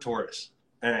Ford Taurus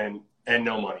and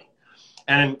no money.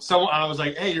 And so I was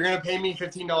like, hey, you're going to pay me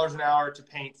 $15 an hour to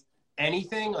paint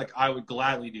anything? Like, I would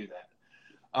gladly do that.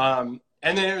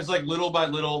 And then it was like little by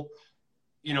little,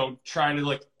 trying to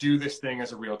like do this thing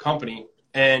as a real company.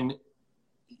 And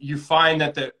you find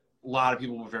that a lot of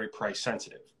people were very price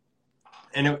sensitive.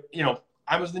 And,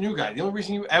 I was the new guy. The only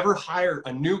reason you ever hire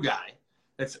a new guy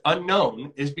that's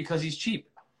unknown is because he's cheap.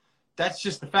 That's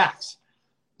just the facts.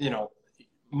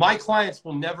 My clients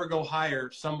will never go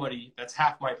hire somebody that's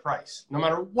half my price, no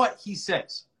matter what he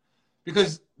says,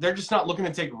 because they're just not looking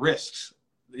to take risks.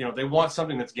 They want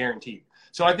something that's guaranteed.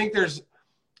 So I think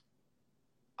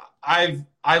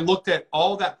I looked at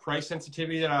all that price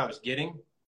sensitivity that I was getting.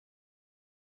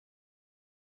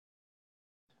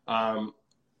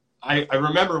 I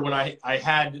remember when I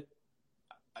had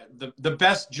the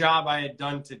best job I had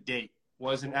done to date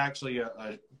wasn't actually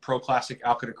a Pro Classic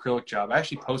Alkyd acrylic job. I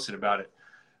actually posted about it.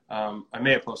 I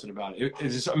may have posted about it. It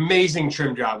was this amazing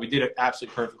trim job. We did it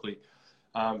absolutely perfectly.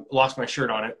 Lost my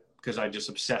shirt on it because I just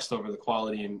obsessed over the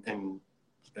quality and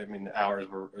I mean, the hours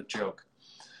were a joke.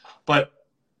 But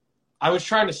I was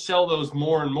trying to sell those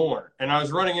more and more. And I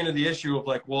was running into the issue of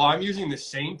like, well, I'm using the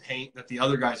same paint that the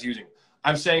other guy's using.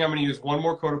 I'm saying I'm going to use one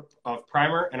more coat of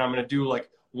primer and I'm going to do like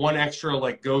one extra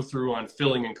like go through on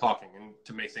filling and caulking and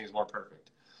to make things more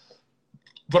perfect.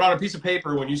 But on a piece of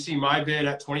paper, when you see my bid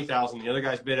at 20,000, the other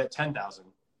guy's bid at 10,000,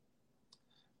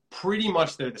 pretty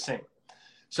much they're the same.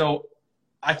 So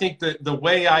I think that the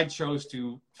way I chose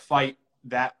to fight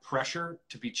that pressure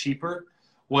to be cheaper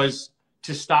was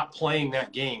to stop playing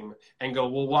that game and go,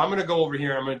 well, I'm going to go over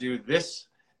here. I'm going to do this.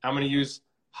 I'm going to use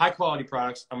high quality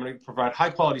products. I'm going to provide high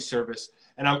quality service,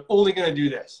 and I'm only going to do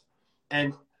this.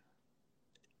 And,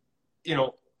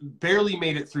 barely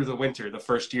made it through the winter the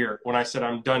first year when I said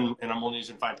I'm done and I'm only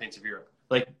using Fine Paints of Europe.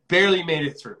 Like, barely made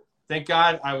it through. Thank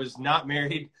God I was not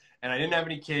married and I didn't have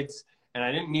any kids and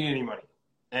I didn't need any money.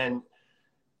 And,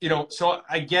 you know, so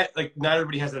I get like not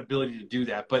everybody has the ability to do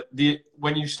that, but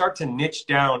when you start to niche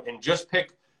down and just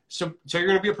pick, so you're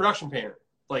going to be a production painter,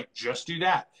 like just do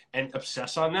that and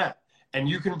obsess on that. And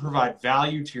you can provide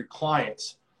value to your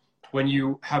clients when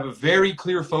you have a very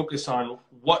clear focus on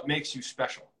what makes you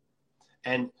special.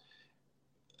 And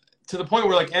to the point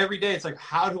where like every day it's like,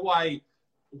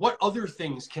 what other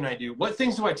things can I do? What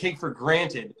things do I take for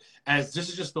granted as this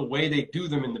is just the way they do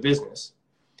them in the business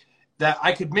that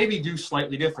I could maybe do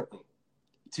slightly differently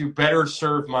to better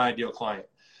serve my ideal client?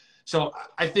 So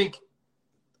I think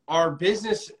our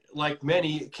business, like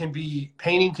many,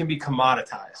 painting can be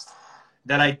commoditized.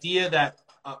 That idea that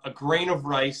a grain of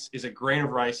rice is a grain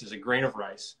of rice is a grain of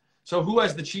rice. So who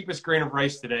has the cheapest grain of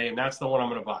rice today? And that's the one I'm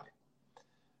going to buy.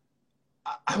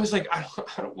 I was like, I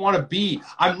don't want to be,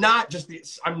 I'm not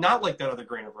like that other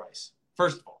grain of rice.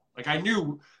 First of all, like I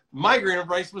knew my grain of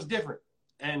rice was different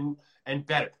and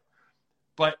better.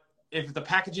 But if the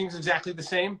packaging is exactly the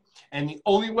same, and the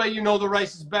only way you know the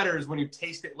rice is better is when you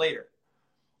taste it later.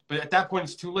 But at that point,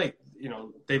 it's too late. You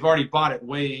know, they've already bought it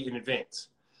way in advance.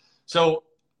 So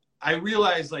I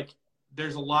realized like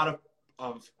there's a lot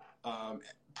of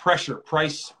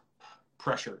price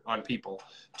pressure on people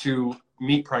to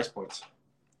meet price points.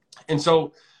 And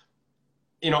so,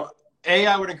 you know,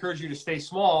 I would encourage you to stay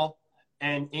small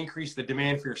and increase the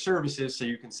demand for your services so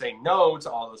you can say no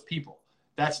to all those people.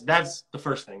 That's the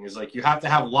first thing is like you have to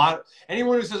have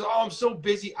anyone who says, oh, I'm so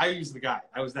busy. I was that guy.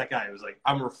 I was like,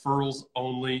 I'm referrals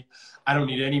only. I don't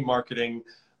need any marketing,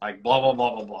 like blah, blah,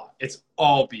 blah, blah, blah. It's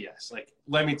all BS. Like,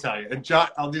 let me tell you. And John,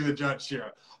 I'll do the John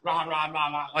Shira. Rah, rah, rah,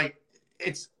 rah. Like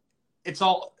it's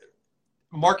all,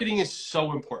 marketing is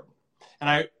so important.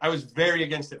 And I was very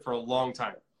against it for a long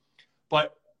time.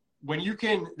 But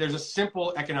there's a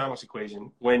simple economics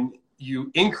equation. When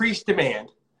you increase demand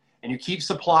and you keep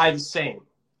supply the same,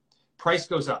 price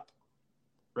goes up,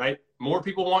 right? More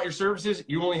people want your services.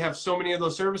 You only have so many of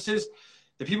those services.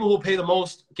 The people who will pay the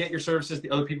most get your services. The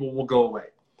other people will go away.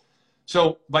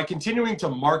 So by continuing to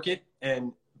market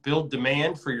and build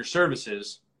demand for your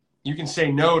services, you can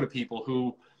say no to people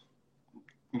who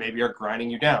maybe are grinding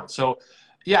you down. So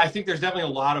yeah, I think there's definitely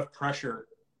a lot of pressure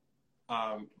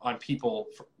on people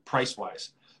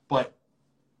price-wise. But,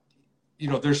 you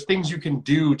know, there's things you can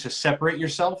do to separate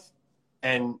yourself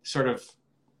and sort of,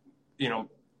 you know,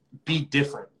 be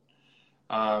different.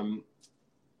 You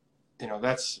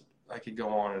know, I could go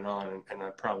on and I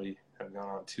probably have gone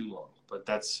on too long. But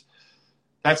that's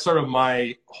sort of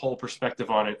my whole perspective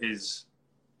on it is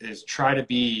try to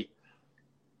be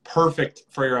perfect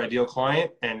for your ideal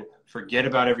client and forget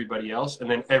about everybody else. And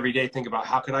then every day think about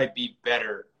how can I be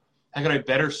better? How can I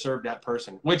better serve that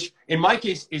person? Which in my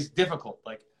case is difficult.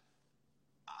 Like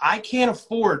I can't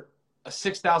afford a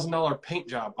 $6,000 paint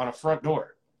job on a front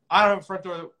door. I don't have a front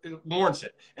door that warrants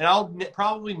it. And I'll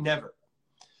probably never.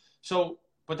 So,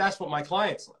 but that's what my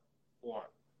clients want.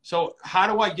 So how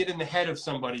do I get in the head of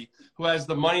somebody who has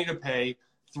the money to pay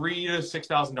 $3,000 to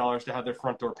 $6,000 to have their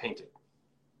front door painted?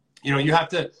 You know, you have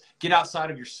to get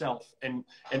outside of yourself and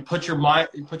put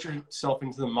yourself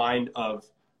into the mind of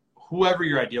whoever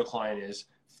your ideal client is.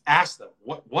 Ask them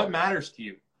what matters to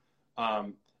you.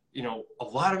 You know, a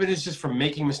lot of it is just from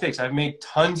making mistakes. I've made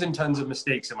tons and tons of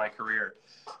mistakes in my career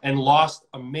and lost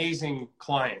amazing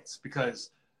clients because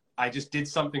I just did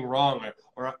something wrong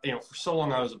or you know, for so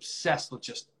long I was obsessed with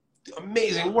just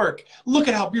amazing work. Look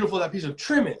at how beautiful that piece of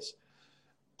trim is.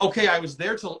 Okay, I was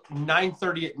there till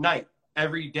 9:30 at night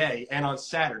every day and on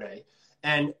Saturday,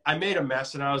 and I made a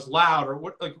mess and I was loud or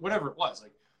whatever it was.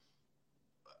 Like,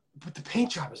 but the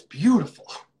paint job is beautiful.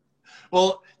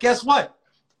 Well, guess what?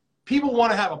 People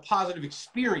want to have a positive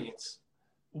experience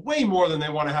way more than they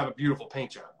want to have a beautiful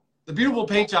paint job. The beautiful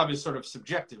paint job is sort of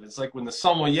subjective. It's like when the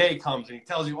sommelier comes and he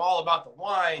tells you all about the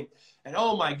wine, and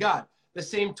oh my God, the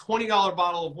same $20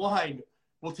 bottle of wine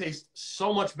will taste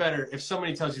so much better if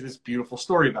somebody tells you this beautiful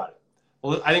story about it.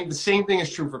 Well, I think the same thing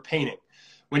is true for painting.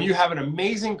 When you have an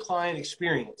amazing client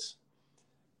experience,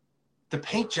 the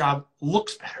paint job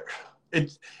looks better.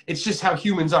 It's just how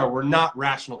humans are. We're not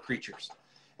rational creatures.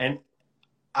 And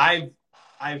I've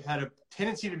had a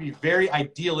tendency to be very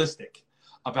idealistic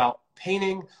about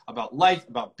painting, about life,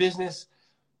 about business.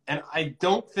 And I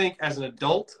don't think as an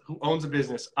adult who owns a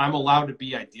business, I'm allowed to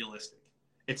be idealistic.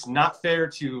 It's not fair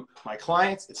to my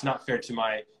clients. It's not fair to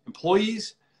my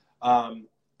employees.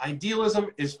 Idealism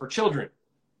is for children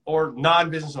or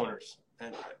non-business owners.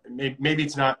 And maybe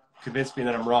it's not convinced me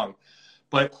that I'm wrong.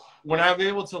 But when I'm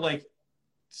able to like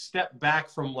step back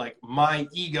from like my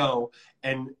ego,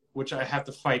 and which I have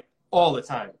to fight all the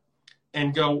time,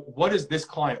 and go, what does this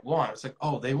client want? It's like,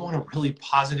 oh, they want a really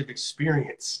positive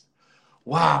experience.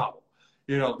 Wow.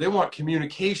 You know, they want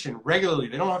communication regularly.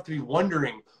 They don't have to be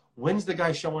wondering, when's the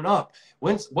guy showing up?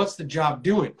 What's the job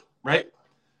doing, right?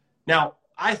 Now,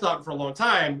 I thought for a long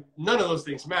time, none of those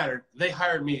things mattered. They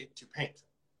hired me to paint.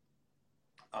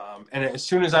 And as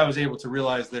soon as I was able to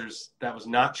realize that was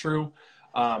not true,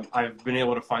 I've been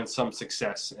able to find some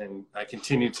success, and I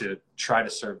continue to try to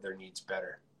serve their needs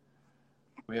better.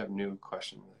 We have new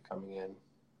questions coming in.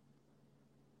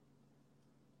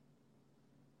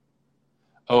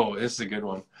 Oh, this is a good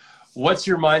one. What's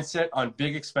your mindset on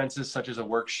big expenses such as a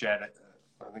work shed?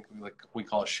 I think we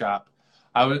call it shop.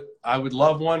 I would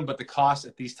love one, but the cost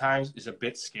at these times is a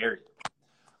bit scary.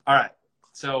 All right.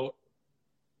 So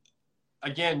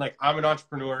again, like, I'm an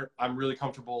entrepreneur. I'm really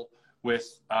comfortable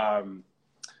with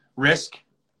risk.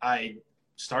 I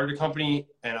started a company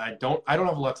and I don't have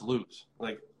a lot to lose.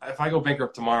 Like, if I go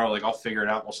bankrupt tomorrow, like, I'll figure it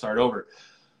out. We'll start over.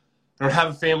 I don't have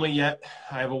a family yet.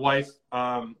 I have a wife.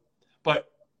 But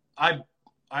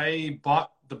I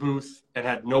bought the booth and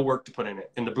had no work to put in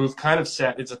it. And the booth kind of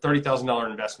set. It's a $30,000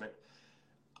 investment.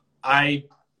 I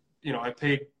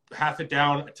paid half it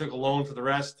down. I took a loan for the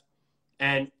rest,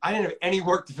 and I didn't have any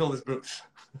work to fill this booth.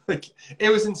 Like, it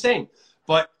was insane,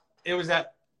 but it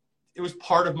was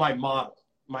part of my model,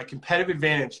 my competitive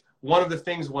advantage. One of the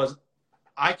things was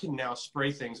I can now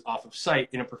spray things off of site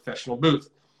in a professional booth.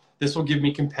 This will give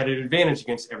me competitive advantage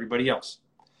against everybody else.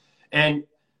 And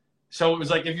so it was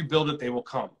like, if you build it, they will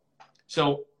come.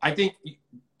 So I think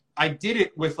I did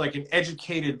it with like an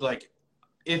educated, like,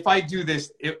 if I do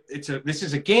this, this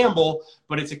is a gamble,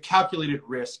 but it's a calculated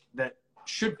risk that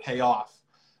should pay off.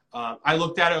 I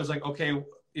looked at it, I was like, okay,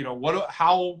 you know,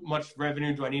 how much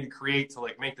revenue do I need to create to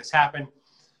like make this happen?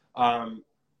 And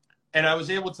I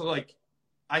was able to, like,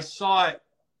 I saw it,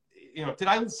 you know, did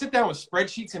I sit down with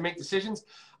spreadsheets and make decisions?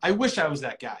 I wish I was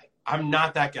that guy. I'm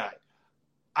not that guy.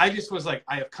 I just was like,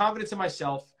 I have confidence in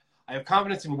myself. I have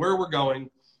confidence in where we're going,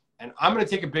 and I'm going to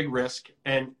take a big risk.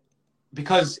 And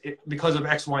because of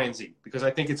X, Y, and Z, because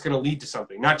I think it's going to lead to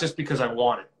something, not just because I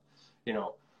want it, you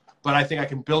know, but I think I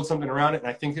can build something around it, and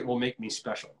I think it will make me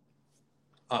special.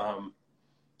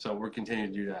 So we're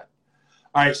continuing to do that.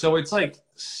 All right. So it's like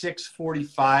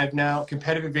 6:45 now.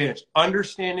 Competitive advantage,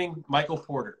 understanding Michael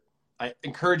Porter. I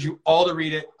encourage you all to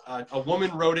read it. A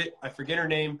woman wrote it. I forget her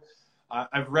name.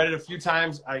 I've read it a few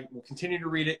times. I will continue to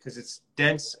read it because it's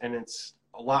dense and it's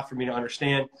a lot for me to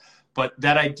understand. But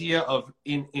that idea of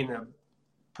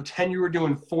pretend you were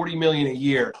doing 40 million a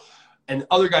year and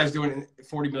other guys doing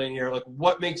 40 million a year, like,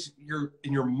 what makes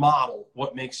in your model,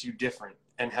 what makes you different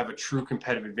and have a true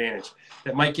competitive advantage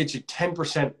that might get you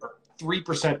 10% or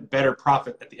 3% better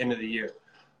profit at the end of the year.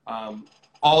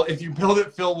 If you build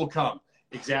it, Phil will come.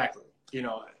 Exactly. You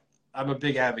know, I'm a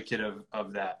big advocate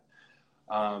of that.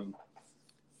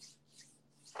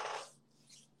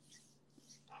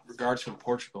 Regards from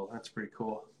Portugal. That's pretty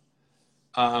cool.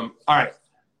 All right.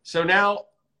 So now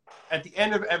at the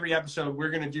end of every episode,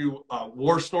 we're going to do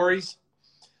war stories.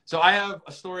 So I have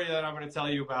a story that I'm going to tell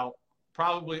you about,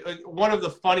 probably one of the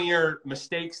funnier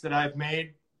mistakes that I've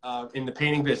made in the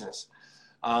painting business.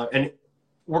 And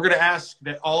we're going to ask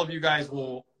that all of you guys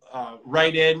will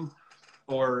write in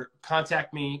or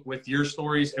contact me with your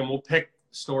stories, and we'll pick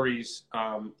stories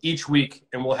each week,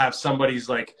 and we'll have somebody's,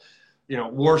 like, you know,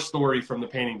 war story from the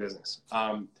painting business.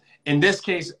 In this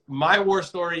case, my war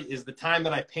story is the time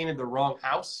that I painted the wrong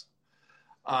house.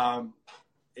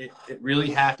 It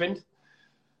really happened.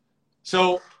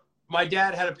 So my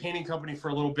dad had a painting company for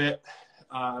a little bit.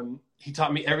 He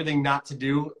taught me everything not to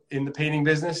do in the painting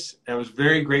business. I was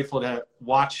very grateful to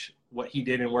watch what he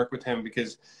did and work with him,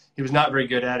 because he was not very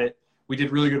good at it. We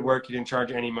did really good work. He didn't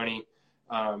charge any money.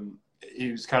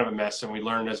 He was kind of a mess, and we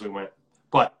learned as we went.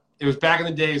 But it was back in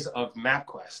the days of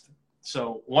MapQuest.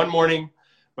 So one morning,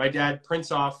 my dad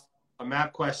prints off a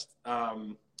MapQuest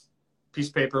piece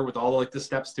of paper with all, like, the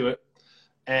steps to it.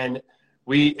 And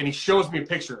he shows me a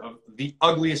picture of the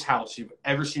ugliest house you've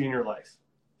ever seen in your life.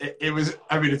 It was,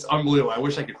 I mean, it's unbelievable. I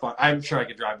wish I could I'm sure I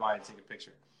could drive by and take a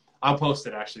picture. I'll post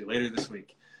it actually later this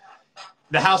week.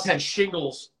 The house had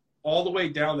shingles all the way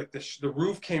down. Like, the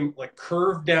roof came, like,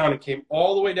 curved down and came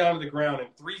all the way down to the ground,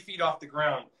 and 3 feet off the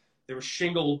ground, there was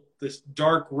shingle, this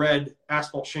dark red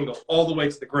asphalt shingle all the way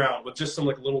to the ground with just some,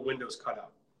 like, little windows cut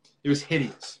out. It was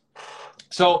hideous.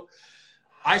 So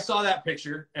I saw that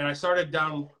picture, and I started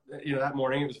down, you know, that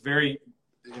morning. It was very,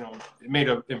 you know, it made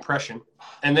an impression.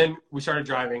 And then we started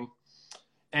driving,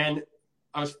 and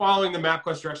I was following the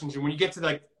MapQuest directions. And when you get to,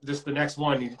 like, the next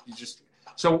one, you just,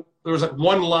 so there was, like,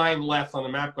 one line left on the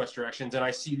MapQuest directions, and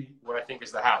I see what I think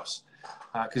is the house,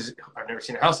 because I've never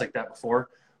seen a house like that before.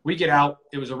 we get out.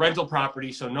 It was a rental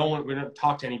property, so we didn't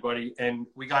talk to anybody. And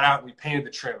we got out and we painted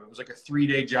the trim. It was like a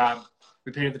 3-day job.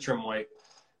 We painted the trim white.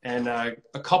 And a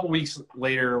week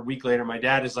later, my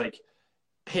dad is like,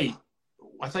 hey,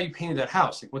 I thought you painted that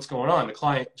house. Like, what's going on? The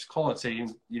client just called and said, you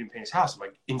didn't paint his house. I'm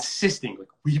like, insisting, like,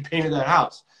 we painted that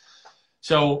house.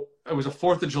 So it was a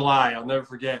 4th of July. I'll never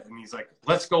forget. And he's like,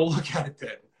 let's go look at it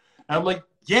then. And I'm like,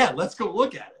 yeah, let's go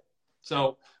look at it.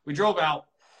 So we drove out.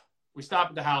 We stopped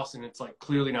at the house, and it's like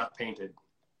clearly not painted.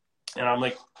 And I'm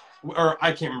like, or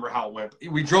I can't remember how it went.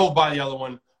 We drove by the other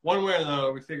one. One way or the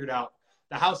other, we figured out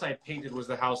the house I had painted was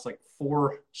the house like 2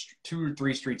 or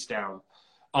 3 streets down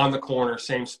on the corner,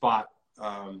 same spot.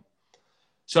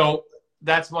 So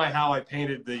that's how I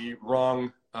painted the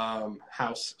wrong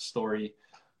house story.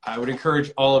 I would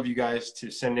encourage all of you guys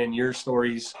to send in your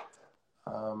stories.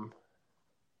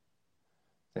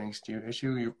 Thanks to your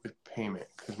issue with payment,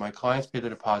 because my clients pay the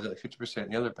deposit like 50%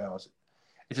 and the other balance.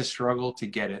 It's a struggle to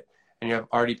get it, and you have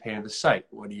already painted the site.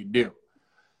 What do you do?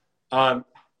 I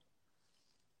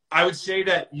would say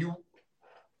that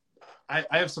I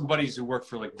have some buddies who work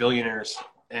for like billionaires,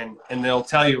 and they'll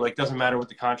tell you, like, doesn't matter what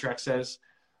the contract says.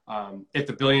 If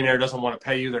the billionaire doesn't want to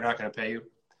pay you, they're not going to pay you.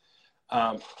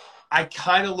 I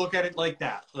kind of look at it like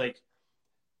that. Like,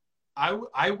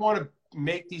 I want to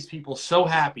make these people so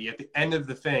happy at the end of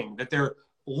the thing that they're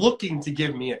looking to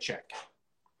give me a check.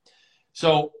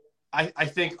 So I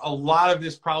think a lot of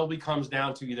this probably comes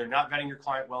down to either not vetting your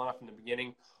client well enough in the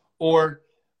beginning, or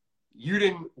you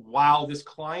didn't wow this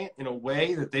client in a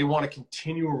way that they want to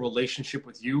continue a relationship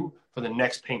with you for the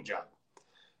next paint job.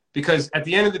 Because at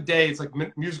the end of the day, it's like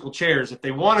musical chairs. If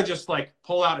they want to just like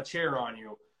pull out a chair on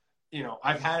you,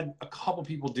 I've had a couple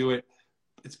people do it.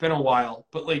 It's been a while,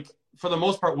 but like for the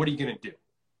most part, what are you going to do?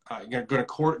 You're going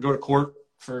to go to court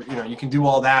for, you can do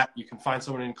all that. You can find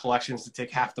someone in collections to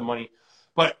take half the money.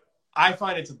 But I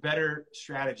find it's a better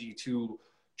strategy to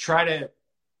try to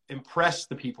impress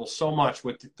the people so much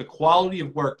with the quality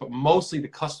of work, but mostly the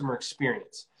customer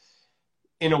experience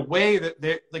in a way that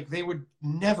they would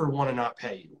never want to not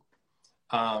pay you.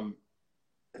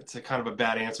 It's a kind of a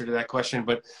bad answer to that question,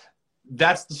 but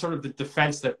that's the sort of the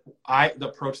defense the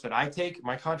approach that I take.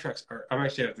 My contracts I'm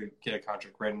actually have to get a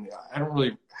contract written. I don't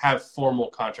really have formal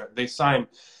contract. They sign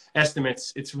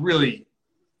estimates. It's really,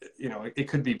 it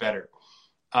could be better.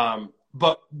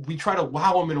 But we try to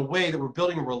wow them in a way that we're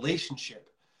building a relationship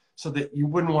so that you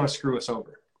wouldn't want to screw us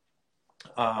over.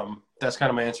 That's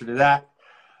kind of my answer to that.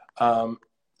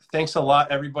 Thanks a lot,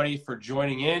 everybody, for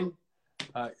joining in.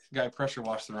 Guy pressure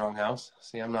washed the wrong house.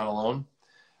 See, I'm not alone.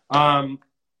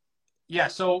 Yeah,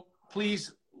 so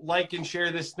please like and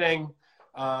share this thing.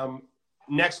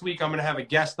 Next week, I'm going to have a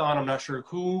guest on. I'm not sure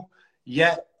who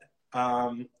yet,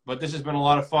 but this has been a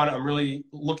lot of fun. I'm really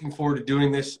looking forward to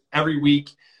doing this every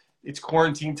week. It's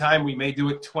quarantine time. We may do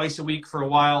it twice a week for a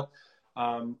while,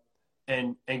 and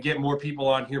get more people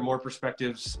on here, more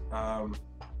perspectives.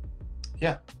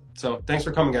 Yeah, so thanks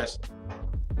for coming, guys.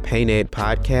 Paint Ed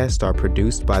podcasts are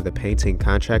produced by the Painting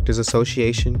Contractors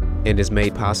Association and is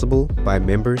made possible by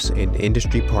members and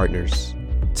industry partners.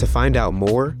 To find out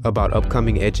more about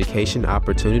upcoming education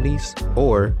opportunities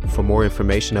or for more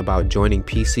information about joining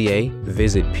PCA,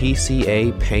 visit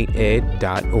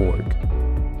pcapainted.org.